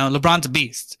 LeBron's a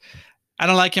beast. I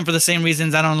don't like him for the same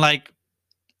reasons I don't like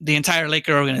the entire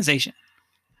Laker organization.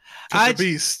 A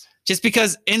beast. Just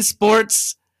because in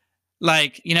sports,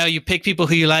 like, you pick people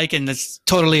who you like and it's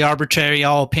totally arbitrary,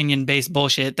 all opinion-based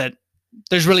bullshit that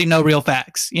there's really no real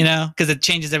facts, because it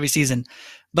changes every season.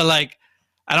 But, like,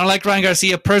 I don't like Ryan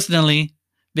Garcia personally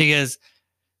because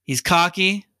he's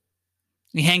cocky.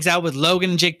 He hangs out with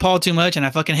Logan and Jake Paul too much, and I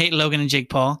fucking hate Logan and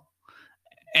Jake Paul.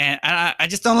 And I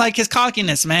just don't like his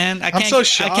cockiness, man. I'm so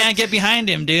shocked. I can't get behind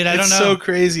him, dude. I don't know. It's so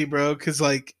crazy, bro, because,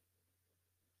 like,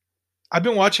 I've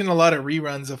been watching a lot of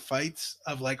reruns of fights,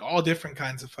 of like all different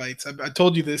kinds of fights. I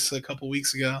told you this a couple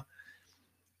weeks ago.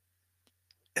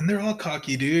 And they're all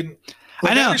cocky, dude.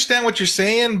 Like, I know. I understand what you're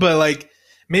saying, but like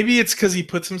maybe it's because he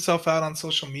puts himself out on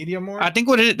social media more. I think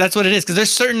that's what it is. Because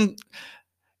there's certain,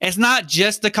 it's not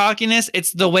just the cockiness,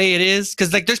 it's the way it is.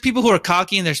 Because like there's people who are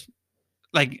cocky and there's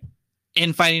like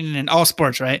in fighting in all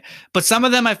sports, right? But some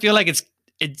of them I feel like it's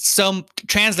so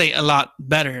translate a lot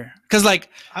better because like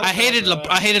I hated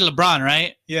LeBron,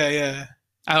 right? Yeah.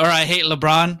 Or I hate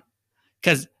LeBron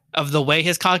because of the way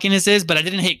his cockiness is, but I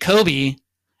didn't hate Kobe,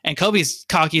 and Kobe's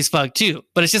cocky as fuck too.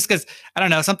 But it's just because I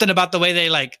don't know, something about the way they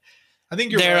like I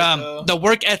think you're right, the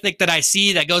work ethic that I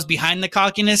see that goes behind the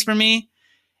cockiness for me,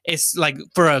 it's like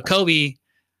for a Kobe,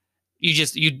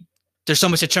 there's so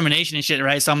much determination and shit,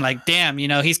 right? So I'm like, damn,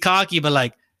 he's cocky, but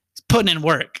like he's putting in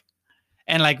work.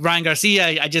 And like Ryan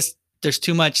Garcia, there's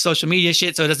too much social media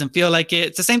shit, so it doesn't feel like it.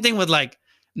 It's the same thing with like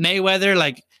Mayweather,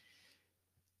 like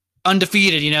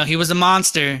undefeated, he was a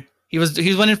monster. He was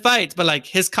winning fights, but like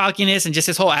his cockiness and just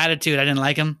his whole attitude, I didn't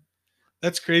like him.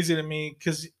 That's crazy to me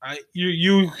because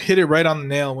you hit it right on the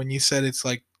nail when you said it's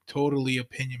like totally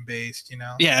opinion based,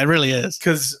 Yeah, it really is.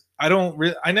 Because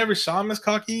I never saw him as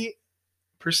cocky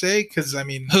per se. Because I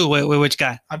mean, which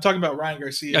guy? I'm talking about Ryan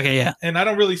Garcia. Okay, yeah. And I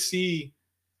don't really see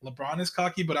LeBron as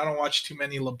cocky, but I don't watch too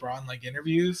many LeBron like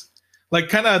interviews. Like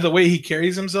kind of the way he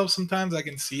carries himself, sometimes I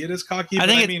can see it as cocky. I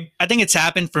think it's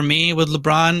happened for me with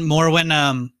LeBron more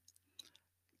when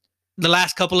the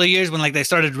last couple of years when like they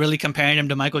started really comparing him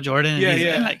to Michael Jordan.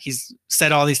 And like he's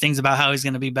said all these things about how he's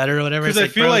going to be better or whatever. Because I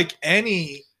feel like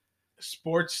any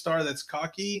sports star that's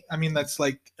cocky, I mean, that's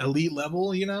like elite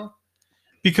level,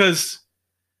 because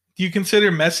do you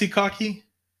consider Messi cocky?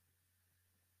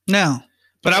 No,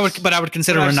 but I would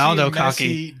consider Ronaldo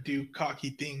cocky. Messi do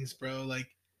cocky things, bro. Like,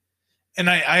 and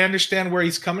I understand where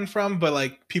he's coming from, but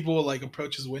like people will like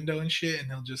approach his window and shit, and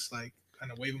he'll just like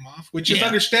kind of wave him off, which is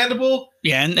understandable.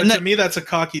 Yeah, and to me, that's a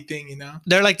cocky thing,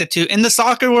 They're like the two in the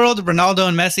soccer world, Ronaldo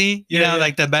and Messi.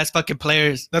 Like the best fucking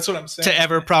players. That's what I'm saying. To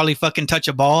ever probably fucit's touch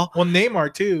a ball. Well,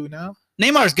 Neymar too. No,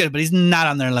 Neymar's good, but he's not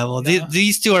on their level. No.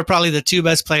 These two are probably the two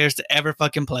best players to ever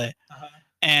fucking play,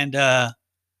 and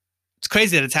it's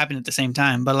crazy that it's happening at the same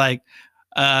time. But like,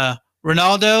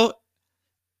 Ronaldo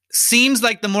seems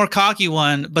like the more cocky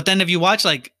one, but then if you watch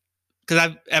like.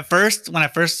 Because when I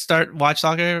first watch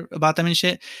soccer about them and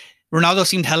shit, Ronaldo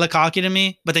seemed hella cocky to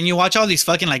me. But then you watch all these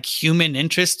fucking like human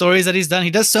interest stories that he's done.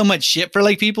 He does so much shit for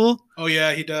like people. Oh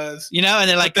yeah, he does. And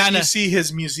they're like kind of. You see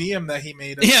his museum that he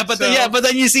made. But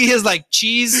then you see his like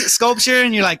cheese sculpture,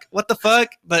 and you're like, what the fuck?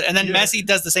 And then Messi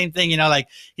does the same thing. Like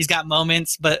he's got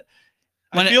moments, but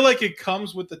I feel like it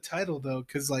comes with the title though,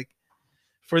 because like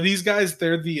for these guys,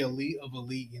 they're the elite of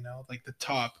elite. Like the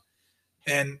top.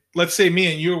 And let's say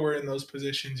me and you were in those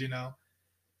positions,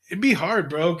 it'd be hard,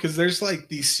 bro, because there's like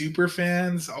these super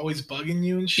fans always bugging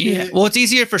you and shit. Yeah. Well, it's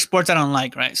easier for sports I don't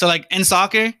like, right? So like in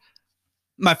soccer,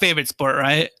 my favorite sport,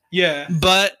 right? Yeah.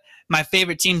 But my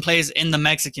favorite team plays in the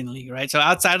Mexican league, right? So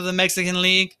outside of the Mexican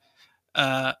league,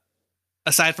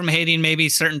 aside from hating maybe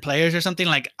certain players or something,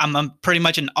 like I'm pretty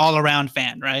much an all-around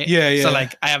fan, right? Yeah. So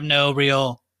like I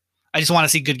just want to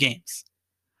see good games.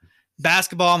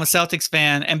 Basketball, I'm a Celtics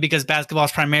fan, and because basketball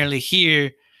is primarily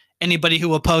here, anybody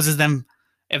who opposes them,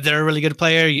 if they're a really good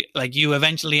player, you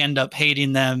eventually end up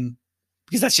hating them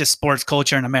because that's just sports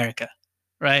culture in America,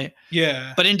 right?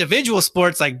 Yeah. But individual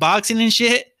sports like boxing and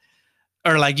shit,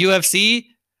 or like UFC,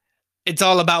 it's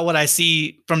all about what I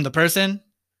see from the person.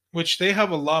 Which they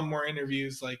have a lot more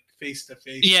interviews like face to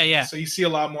face. Yeah. So you see a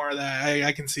lot more of that.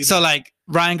 I can see. So that. Like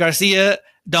Ryan Garcia,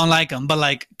 don't like him, but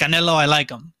like Canelo, I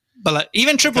like him. But like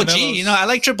even Triple G, I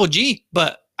like Triple G,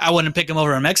 but I wouldn't pick him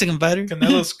over a Mexican fighter.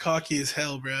 Canelo's cocky as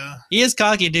hell, bro. He is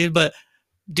cocky, dude. But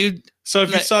dude, so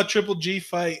if you saw Triple G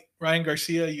fight Ryan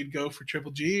Garcia, you'd go for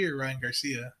Triple G or Ryan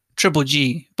Garcia? Triple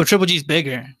G, but Triple G's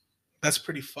bigger. That's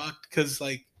pretty fucked because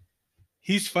like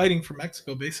he's fighting for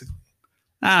Mexico basically.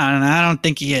 I don't know. I don't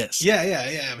think he is.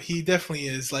 Yeah. He definitely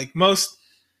is. Like most,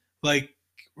 like.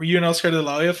 Were you an Oscar de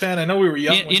la Hoya fan? I know we were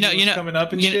young when he was coming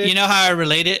up and shit. You know how I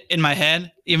relate it in my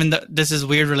head, even though this is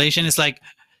weird relation? It's like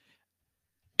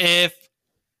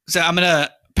so I'm going to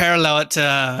parallel it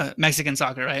to Mexican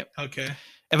soccer, right? Okay.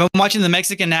 If I'm watching the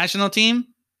Mexican national team,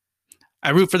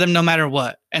 I root for them no matter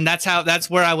what. And that's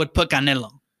where I would put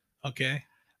Canelo. Okay.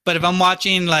 But if I'm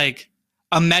watching like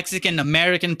a Mexican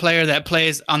American player that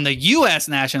plays on the U.S.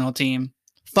 national team,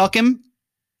 fuck him.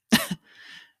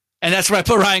 And that's where I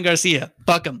put Ryan Garcia.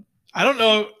 Fuck him. I don't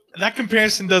know. That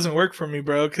comparison doesn't work for me,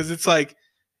 bro, because it's like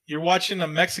you're watching a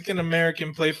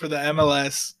Mexican-American play for the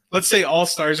MLS. Let's say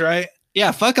All-Stars, right? Yeah,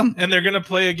 fuck him. And they're going to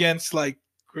play against, like,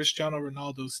 Cristiano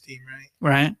Ronaldo's team, right?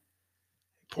 Right.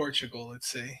 Portugal, let's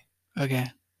say. Okay.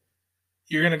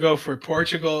 You're going to go for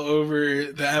Portugal over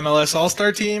the MLS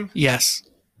All-Star team? Yes.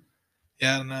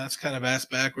 Yeah, I don't know. That's kind of ass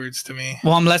backwards to me.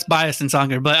 Well, I'm less biased in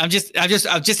soccer, but I'm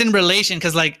just in relation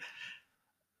because, like,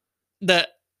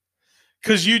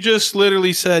 because you just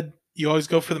literally said you always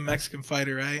go for the Mexican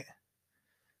fighter, right?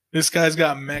 This guy's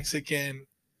got Mexican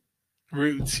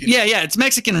roots. Yeah, it's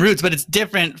Mexican roots, but it's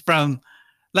different from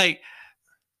like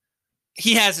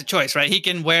he has a choice, right? He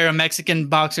can wear a Mexican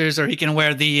boxers or he can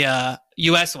wear the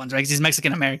U.S. ones, right? Because he's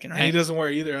Mexican American, right? And he doesn't wear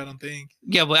either, I don't think.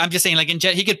 Yeah, well, I'm just saying, like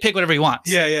he could pick whatever he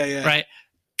wants. Yeah. Right.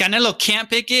 Canelo can't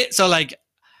pick it, so like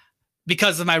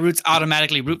because of my roots,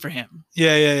 automatically root for him.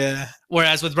 Yeah.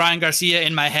 Whereas with Ryan Garcia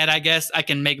in my head, I guess I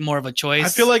can make more of a choice. I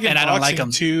feel like in and boxing I don't like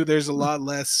him too, there's a lot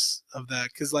less of that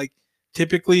because like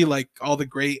typically like all the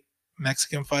great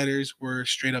Mexican fighters were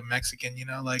straight up Mexican, you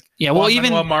know, like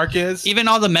even Marquez, even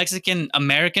all the Mexican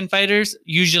American fighters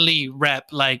usually rep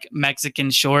like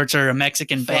Mexican shorts or a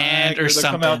Mexican band or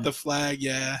something. Come out the flag,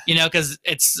 yeah. You know, because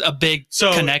it's a big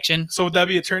connection. So would that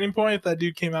be a turning point if that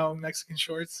dude came out with Mexican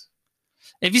shorts?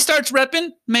 If he starts repping,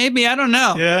 maybe, I don't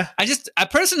know. Yeah. I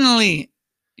personally,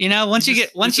 you know, once you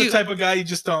the type of guy you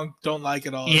just don't like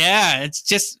at all. Yeah, it's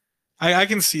just I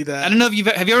can see that. I don't know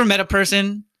if have you ever met a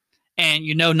person and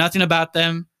you know nothing about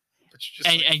them, but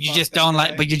you just don't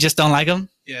like them.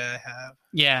 Yeah, I have.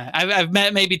 Yeah, I've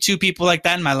met maybe 2 people like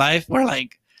that in my life where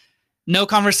like no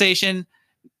conversation.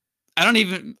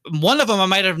 One of them I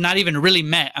might have not even really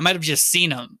met. I might have just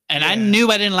seen them, and I knew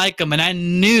I didn't like them, and I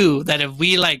knew that if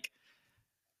we like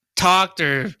talked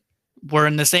or were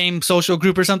in the same social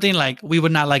group or something, like we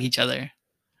would not like each other.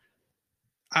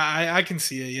 I can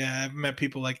see it. Yeah, I've met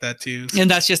people like that too. And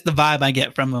that's just the vibe I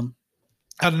get from them.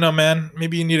 I don't know, man.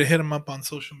 Maybe you need to hit him up on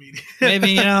social media.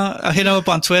 Maybe, you know, I'll hit him up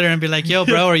on Twitter and be like, yo,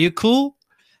 bro, are you cool?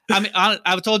 I mean,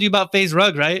 I've told you about FaZe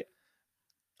Rug, right?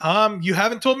 You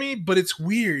haven't told me, but it's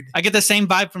weird. I get the same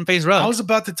vibe from FaZe Rug. I was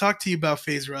about to talk to you about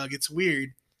FaZe Rug. It's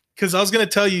weird. Because I was going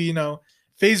to tell you, you know,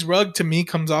 FaZe Rug to me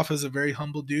comes off as a very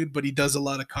humble dude, but he does a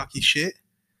lot of cocky shit.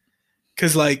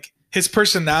 Because, like, his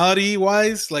personality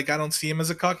wise, like, I don't see him as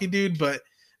a cocky dude, but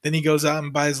then he goes out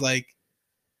and buys, like,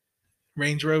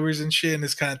 Range Rovers and shit and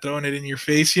is kind of throwing it in your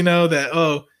face, you know, that,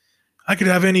 oh, I could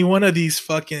have any one of these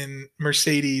fucking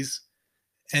Mercedes.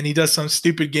 And he does some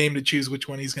stupid game to choose which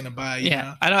one he's going to buy. You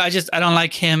know? I don't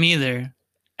like him either.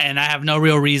 And I have no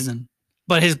real reason.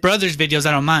 But his brother's videos,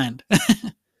 I don't mind.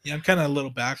 Yeah, I'm kind of a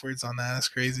little backwards on that. That's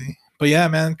crazy. But yeah,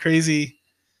 man, crazy.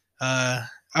 I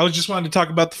was just wanted to talk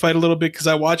about the fight a little bit because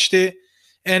I watched it.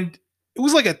 And it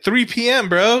was like at 3 p.m.,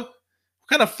 bro. What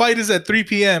kind of fight is at 3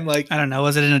 p.m.? Like, I don't know.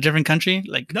 Was it in a different country?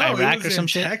 Like no, Iraq it was or some in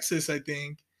shit? Texas, I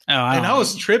think. Oh, I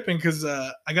was tripping because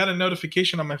I got a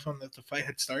notification on my phone that the fight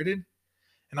had started.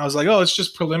 And I was like, oh, it's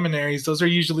just preliminaries. Those are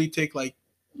usually take like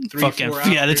 4 hours.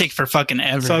 Yeah, they take for fucking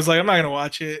ever. So I was like, I'm not going to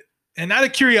watch it. And out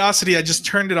of curiosity, I just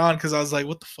turned it on because I was like,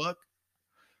 what the fuck?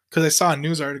 Because I saw a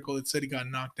news article that said he got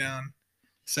knocked down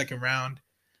second round.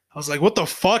 I was like, what the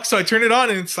fuck? So I turned it on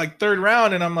and it's like third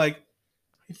round. And I'm like,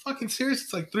 are you fucking serious?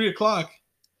 It's like 3 o'clock.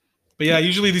 But yeah,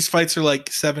 usually these fights are like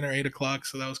 7 or 8 o'clock.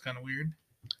 So that was kind of weird.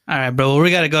 All right, bro. Well,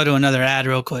 we got to go to another ad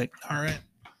real quick. All right.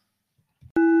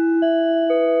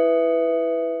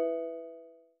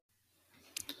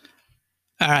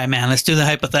 All right, man. Let's do the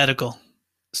hypothetical.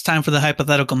 It's time for the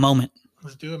hypothetical moment.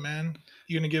 Let's do it, man.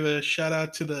 You gonna give a shout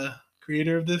out to the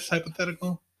creator of this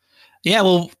hypothetical? Yeah,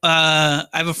 well, I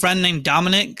have a friend named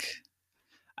Dominic.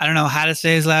 I don't know how to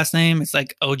say his last name. It's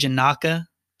like Ojinaka,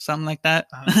 something like that.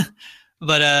 Uh-huh.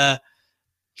 But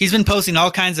he's been posting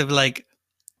all kinds of like,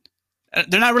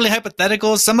 they're not really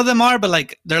hypotheticals. Some of them are, but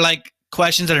like they're like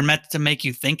questions that are meant to make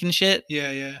you think and shit.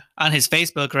 Yeah. On his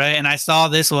Facebook, right? And I saw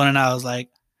this one and I was like,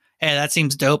 hey, that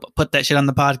seems dope. Put that shit on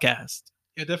the podcast.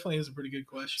 Yeah, definitely is a pretty good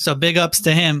question. So big ups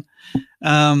to him.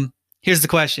 Here's the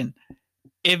question.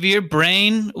 If your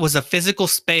brain was a physical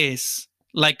space,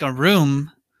 like a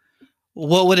room,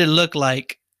 what would it look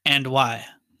like and why?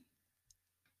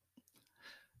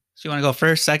 So you want to go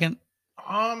first, second?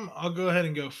 I'll go ahead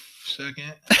and go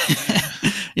second.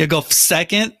 You go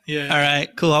second? Yeah. All right,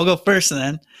 cool. I'll go first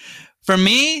then. For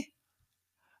me,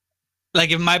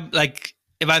 like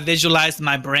if I visualized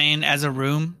my brain as a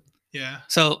room. Yeah.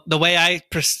 So the way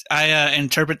I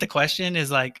interpret the question is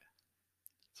like,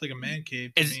 it's like a man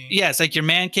cave. Yeah, it's like your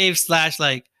man cave /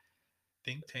 like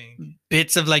think tank.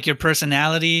 Bits of like your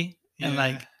personality and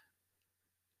like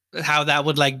how that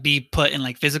would like be put in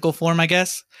like physical form, I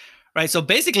guess. Right. So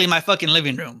basically my fucking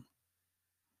living room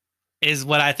is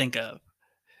what I think of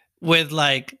with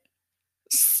like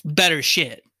better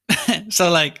shit.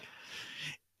 So like,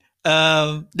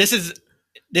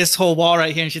 this whole wall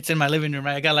right here and shit's in my living room,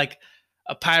 right? I got like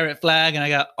a pirate flag and I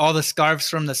got all the scarves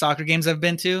from the soccer games I've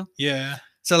been to. Yeah.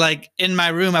 So like in my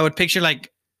room, I would picture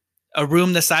like a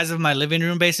room the size of my living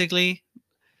room, basically.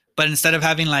 But instead of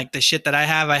having like the shit that I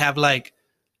have like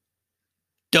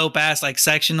dope ass like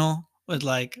sectional with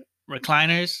like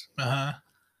recliners. Uh-huh.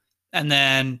 And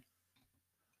then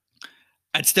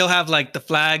I'd still have like the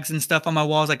flags and stuff on my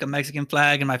walls, like a Mexican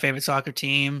flag and my favorite soccer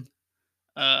team.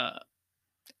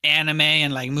 Anime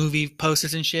and like movie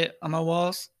posters and shit on my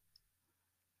walls.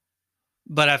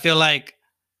 But I feel like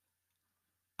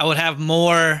I would have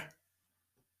more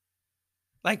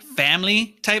like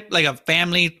family type, like a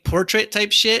family portrait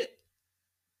type shit.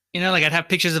 You know, like I'd have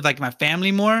pictures of like my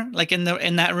family more, like in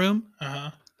that room,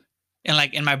 and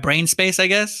like in my brain space, I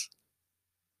guess.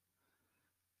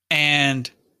 And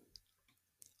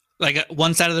like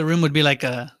one side of the room would be like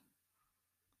a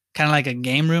kind of like a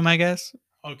game room, I guess.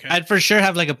 Okay. I'd for sure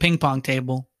have like a ping pong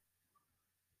table,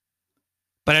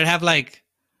 but I'd have like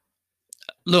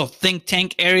a little think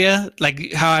tank area,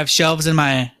 like how I have shelves in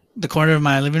the corner of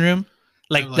my living room,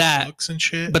 like that. Books and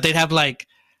shit. But they'd have like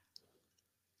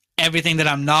everything that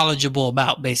I'm knowledgeable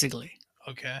about, basically.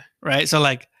 Okay. Right. So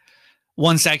like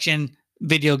one section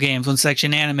video games, one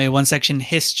section anime, one section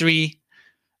history.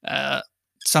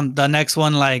 The next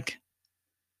one like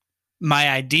my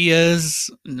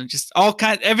ideas, just all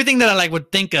everything that I like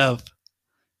would think of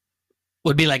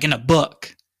would be like in a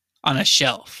book on a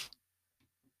shelf.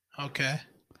 Okay.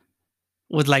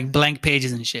 With like blank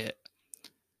pages and shit.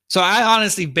 So I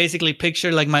honestly basically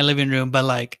picture like my living room, but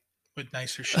like with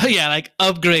nicer shit. Yeah, like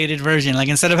upgraded version. Like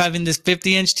instead of having this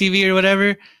 50-inch TV or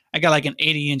whatever, I got like an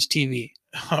 80-inch TV.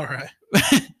 All right.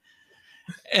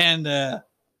 And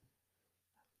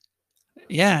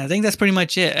yeah, I think that's pretty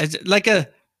much it. It's like a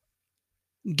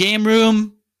game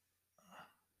room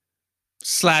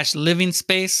 / living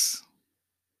space.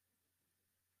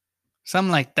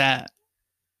 Something like that.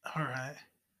 All right.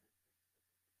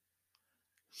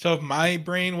 So if my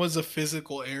brain was a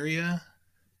physical area,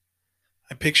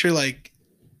 I picture like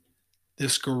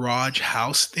this garage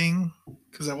house thing,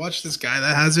 because I watched this guy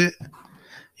that has it,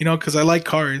 you know, because I like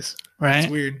cars. Right.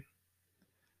 It's weird.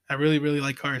 I really, really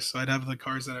like cars. So I'd have the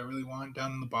cars that I really want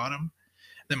down in the bottom.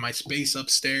 Then my space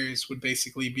upstairs would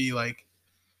basically be like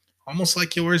almost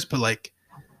like yours, but like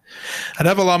I'd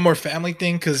have a lot more family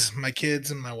thing because my kids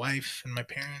and my wife and my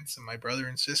parents and my brother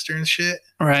and sister and shit.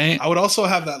 Right. I would also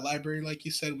have that library, like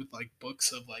you said, with like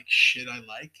books of like shit I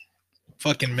like.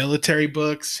 Fucking military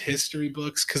books, history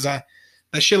books, because that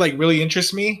shit like really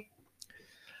interests me.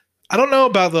 I don't know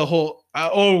about the whole.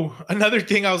 Another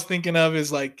thing I was thinking of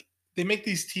is like they make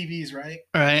these TVs, right?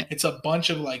 Right. It's a bunch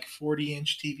of like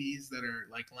 40-inch TVs that are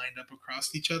like lined up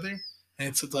across each other, and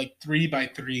it's like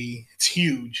 3x3. It's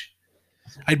huge.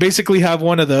 I'd basically have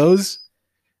one of those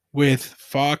with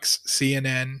Fox,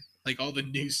 CNN, like all the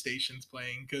news stations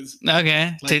playing, because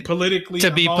okay, like politically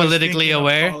to be politically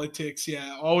aware. Politics,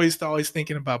 yeah, always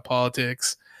thinking about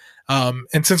politics.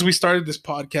 And since we started this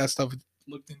podcast, I've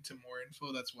looked into more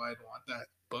info. That's why I'd want that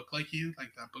book, like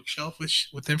that bookshelf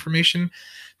with information.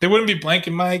 They wouldn't be blank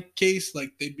in my case.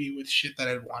 Like they'd be with shit that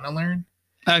I'd want to learn.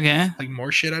 Okay, like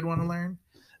more shit I'd want to learn.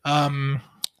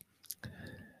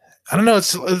 I don't know.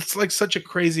 It's like such a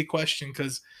crazy question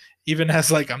because even as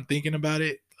like I'm thinking about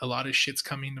it, a lot of shit's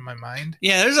coming to my mind.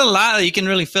 Yeah, there's a lot that you can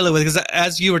really fill it with. Because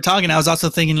as you were talking, I was also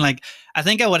thinking like I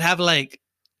think I would have like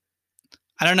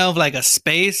I don't know if like a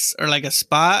space or like a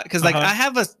spot because like I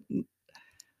have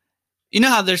you know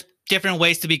how there's different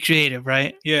ways to be creative,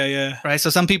 right? Yeah. Right. So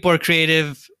some people are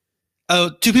creative.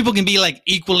 Two people can be like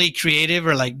equally creative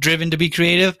or like driven to be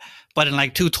creative, but in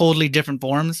like two totally different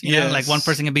forms. You know, like one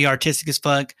person can be artistic as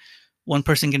fuck. One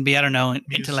person can be, I don't know,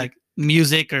 into like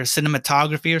music or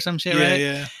cinematography or some shit, right?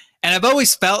 Yeah. And I've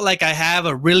always felt like I have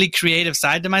a really creative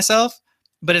side to myself,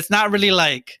 but it's not really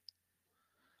like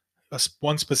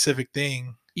one specific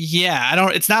thing. Yeah,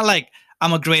 it's not like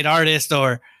I'm a great artist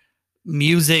or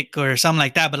music or something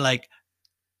like that, but like,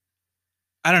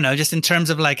 I don't know, just in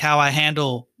terms of like how I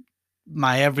handle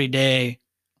my everyday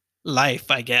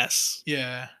life, I guess.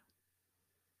 Yeah.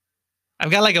 I've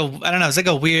got like I don't know, it's like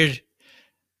a weird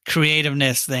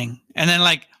creativeness thing. And then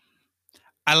like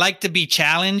I like to be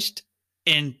challenged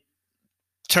in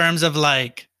terms of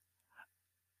like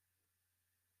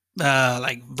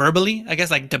verbally, I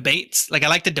guess, like debates. Like I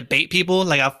like to debate people.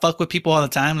 Like I'll fuck with people all the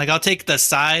time. Like I'll take the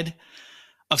side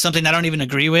of something I don't even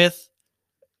agree with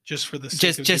just for the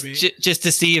sake of debate. Just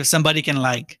to see if somebody can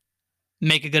like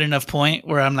make a good enough point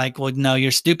where I'm like, well, no, you're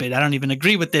stupid. I don't even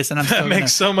agree with this. And I'm that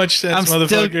makes so much sense,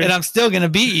 motherfucker. And I'm still going to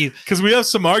beat you. Because we have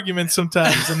some arguments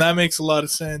sometimes, and that makes a lot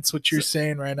of sense, what you're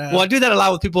saying right now. Well, I do that a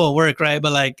lot with people at work, right?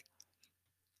 But like,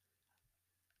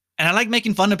 and I like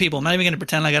making fun of people. I'm not even going to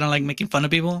pretend like I don't like making fun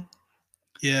of people.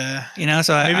 Yeah. You know,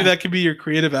 so maybe that could be your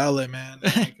creative outlet, man.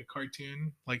 Like a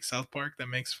cartoon, like South Park, that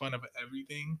makes fun of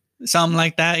everything. Something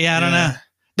like that. Yeah, I don't know.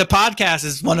 The podcast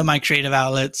is one of my creative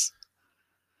outlets.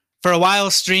 For a while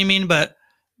streaming, but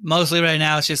mostly right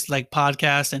now it's just like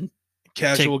podcasts and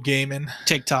casual gaming,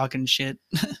 TikTok and shit.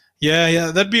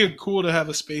 Yeah. That'd be cool to have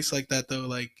a space like that though.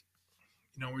 Like,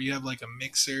 you know, where you have like a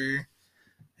mixer,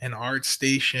 an art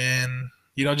station,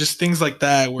 you know, just things like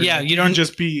that. Where you don't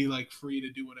just be like free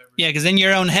to do whatever. Yeah, because in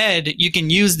your own head, you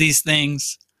can use these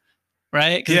things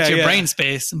right? Because it's your brain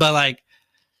space, but like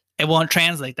it won't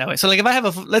translate that way. So like if I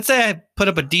have let's say I put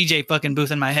up a DJ fucking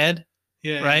booth in my head,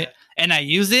 right, and I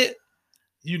use it,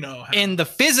 in the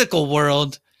physical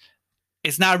world,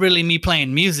 it's not really me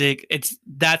playing music.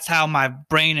 That's how my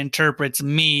brain interprets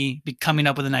me coming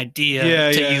up with an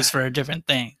idea to use for a different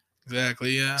thing.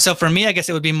 Exactly. Yeah. So for me, I guess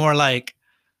it would be more like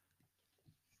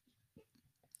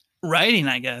writing,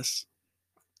 I guess.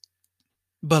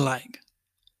 But like,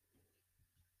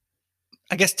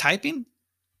 I guess typing.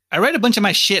 I write a bunch of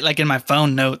my shit like in my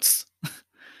phone notes.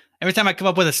 Every time I come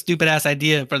up with a stupid ass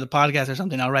idea for the podcast or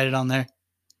something, I'll write it on there.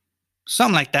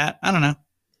 Something like that. I don't know.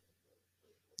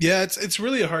 Yeah, it's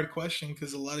really a hard question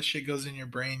because a lot of shit goes in your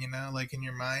brain, like in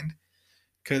your mind.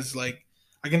 Because like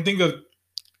I can think of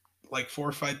like 4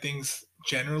 or 5 things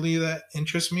generally that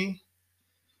interest me.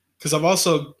 Because I've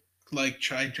also like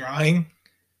tried drawing.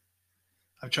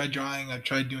 I've tried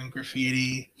doing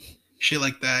graffiti, shit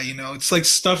like that. It's like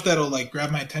stuff that'll like grab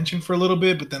my attention for a little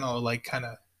bit, but then I'll like kind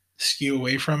of skew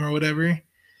away from or whatever.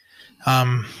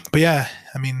 But yeah,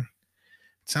 I mean,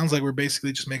 it sounds like we're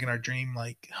basically just making our dream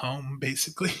like home,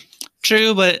 basically.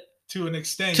 True, but to an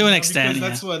extent. Because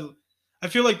that's what I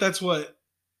feel like. That's what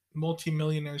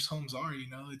multimillionaires' homes are.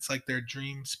 It's like their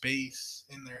dream space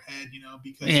in their head.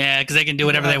 Because they can do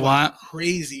whatever they want.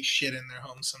 Crazy shit in their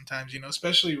homes sometimes.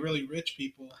 Especially really rich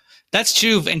people. That's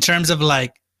true in terms of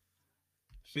like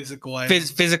physical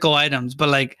items. Physical items, but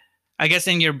like I guess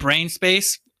in your brain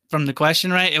space from the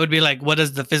question, right? It would be like, what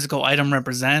does the physical item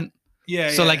represent?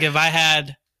 Yeah. So like if I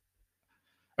had,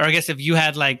 or I guess if you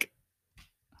had like,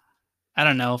 I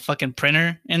don't know, fucking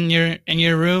printer in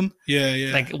your room.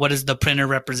 Yeah. Like what does the printer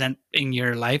represent in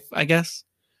your life, I guess?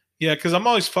 Yeah, because I'm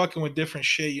always fucking with different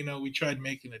shit. We tried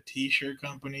making a t-shirt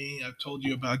company. I've told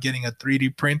you about getting a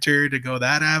 3D printer to go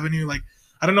that avenue. Like,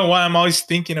 I don't know why I'm always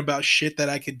thinking about shit that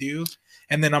I could do.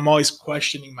 And then I'm always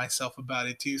questioning myself about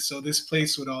it too. So this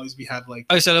place would always have like...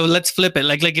 Oh, so let's flip it.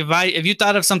 Like if you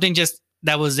thought of something just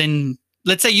that was in...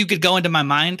 Let's say you could go into my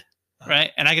mind,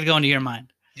 right? And I could go into your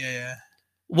mind. Yeah.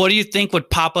 What do you think would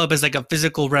pop up as like a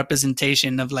physical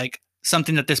representation of like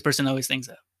something that this person always thinks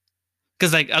of?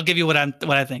 Because like I'll give you what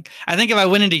I think. I think if I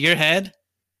went into your head,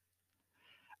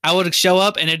 I would show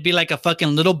up and it'd be like a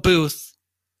fucking little booth,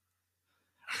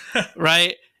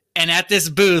 right? And at this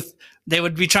booth, they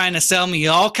would be trying to sell me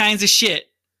all kinds of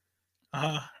shit.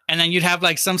 And then you'd have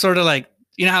like some sort of like,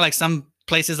 how like some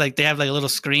places like they have like a little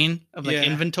screen of like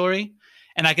inventory,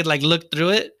 and I could like look through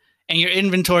it. And your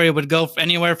inventory would go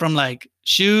anywhere from like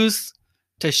shoes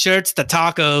to shirts to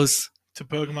tacos to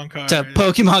Pokemon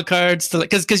cards to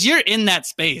because you're in that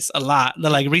space a lot. The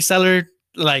like reseller,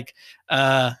 like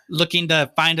looking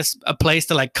to find a place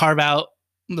to like carve out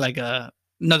like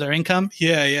another income.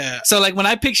 Yeah. So like when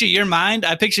I picture your mind,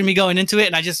 I picture me going into it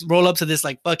and I just roll up to this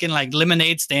like fucking like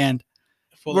lemonade stand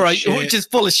which is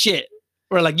full of shit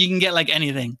where like you can get like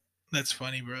anything. That's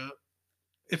funny, bro.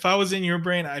 If I was in your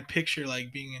brain, I'd picture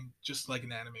like being in just like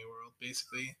an anime world,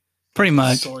 basically. Pretty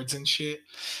much. Swords and shit.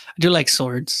 I do like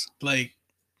swords. Like,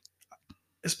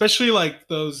 especially like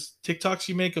those TikToks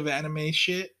you make of anime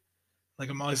shit. Like,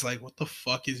 I'm always like, what the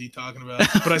fuck is he talking about?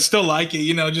 But I still like it,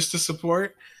 just to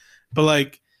support. But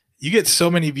like, you get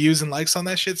so many views and likes on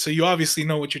that shit. So you obviously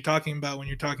know what you're talking about when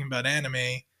you're talking about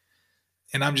anime.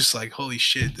 And I'm just like, holy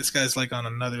shit, this guy's like on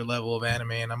another level of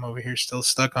anime. And I'm over here still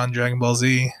stuck on Dragon Ball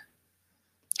Z.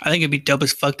 I think it'd be dope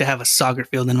as fuck to have a soccer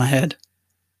field in my head.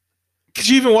 Could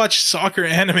you even watch soccer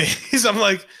animes? I'm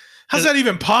like, how's that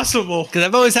even possible? Because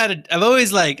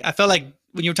I felt like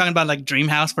when you were talking about like dream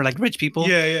house for like rich people.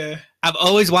 Yeah. I've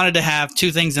always wanted to have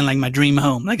 2 things in like my dream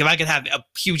home. Like if I could have a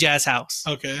huge ass house.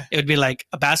 Okay. It would be like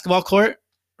a basketball court,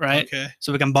 right? Okay.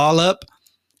 So we can ball up,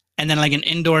 and then like an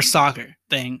indoor soccer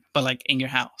thing, but like in your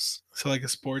house. So like a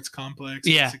sports complex.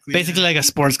 Yeah. Basically like a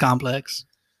sports complex.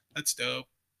 That's dope.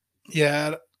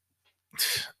 Yeah.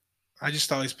 I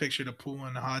just always pictured a pool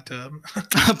and a hot tub.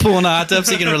 A pool and a hot tub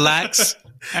so you can relax.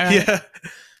 Right. Yeah.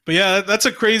 But yeah, that's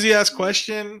a crazy ass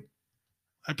question.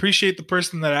 I appreciate the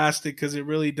person that asked it because it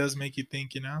really does make you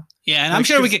think, Yeah, and like, I'm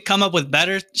sure we could come up with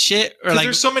better shit. Or like,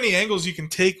 there's so many angles you can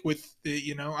take with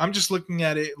it, I'm just looking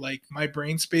at it like my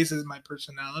brain space is my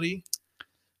personality.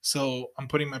 So I'm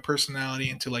putting my personality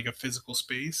into like a physical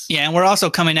space. Yeah, and we're also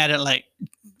coming at it like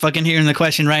fucking hearing the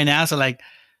question right now. So like,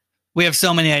 we have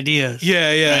so many ideas.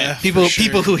 Yeah. Right?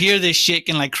 People who hear this shit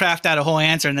can like craft out a whole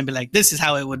answer and then be like, this is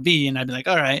how it would be. And I'd be like,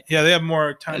 all right. Yeah, they have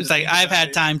more time. It's like, I've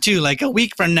had time too. Like a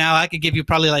week from now, I could give you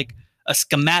probably like a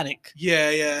schematic.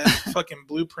 Yeah. Fucking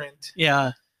blueprint.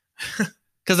 Yeah.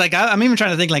 Cause like, I'm even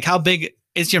trying to think like how big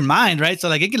is your mind, right? So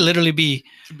like, it could literally be,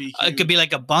 it could be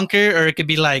like a bunker or it could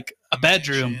be like a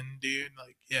bedroom. Dude,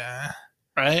 like, Yeah.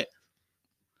 Right?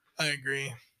 I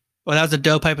agree. Well, that was a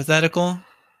dope hypothetical.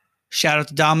 Shout out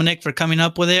to Dominic for coming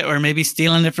up with it, or maybe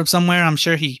stealing it from somewhere. I'm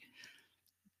sure he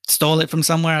stole it from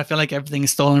somewhere. I feel like everything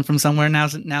is stolen from somewhere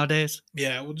nowadays.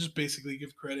 Yeah, we'll just basically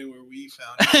give credit where we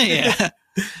found it. Yeah.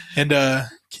 And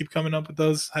keep coming up with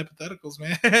those hypotheticals,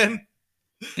 man.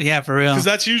 Yeah, for real. Because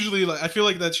that's usually I feel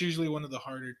like that's usually one of the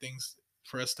harder things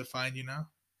for us to find,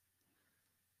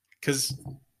 Because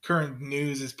current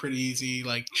news is pretty easy.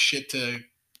 Like shit to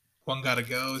one gotta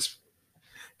go is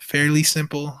fairly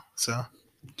simple. So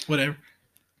whatever.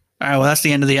 All right, well, that's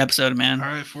the end of the episode, man. All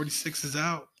right, 46 is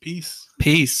out. Peace.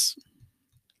 Peace.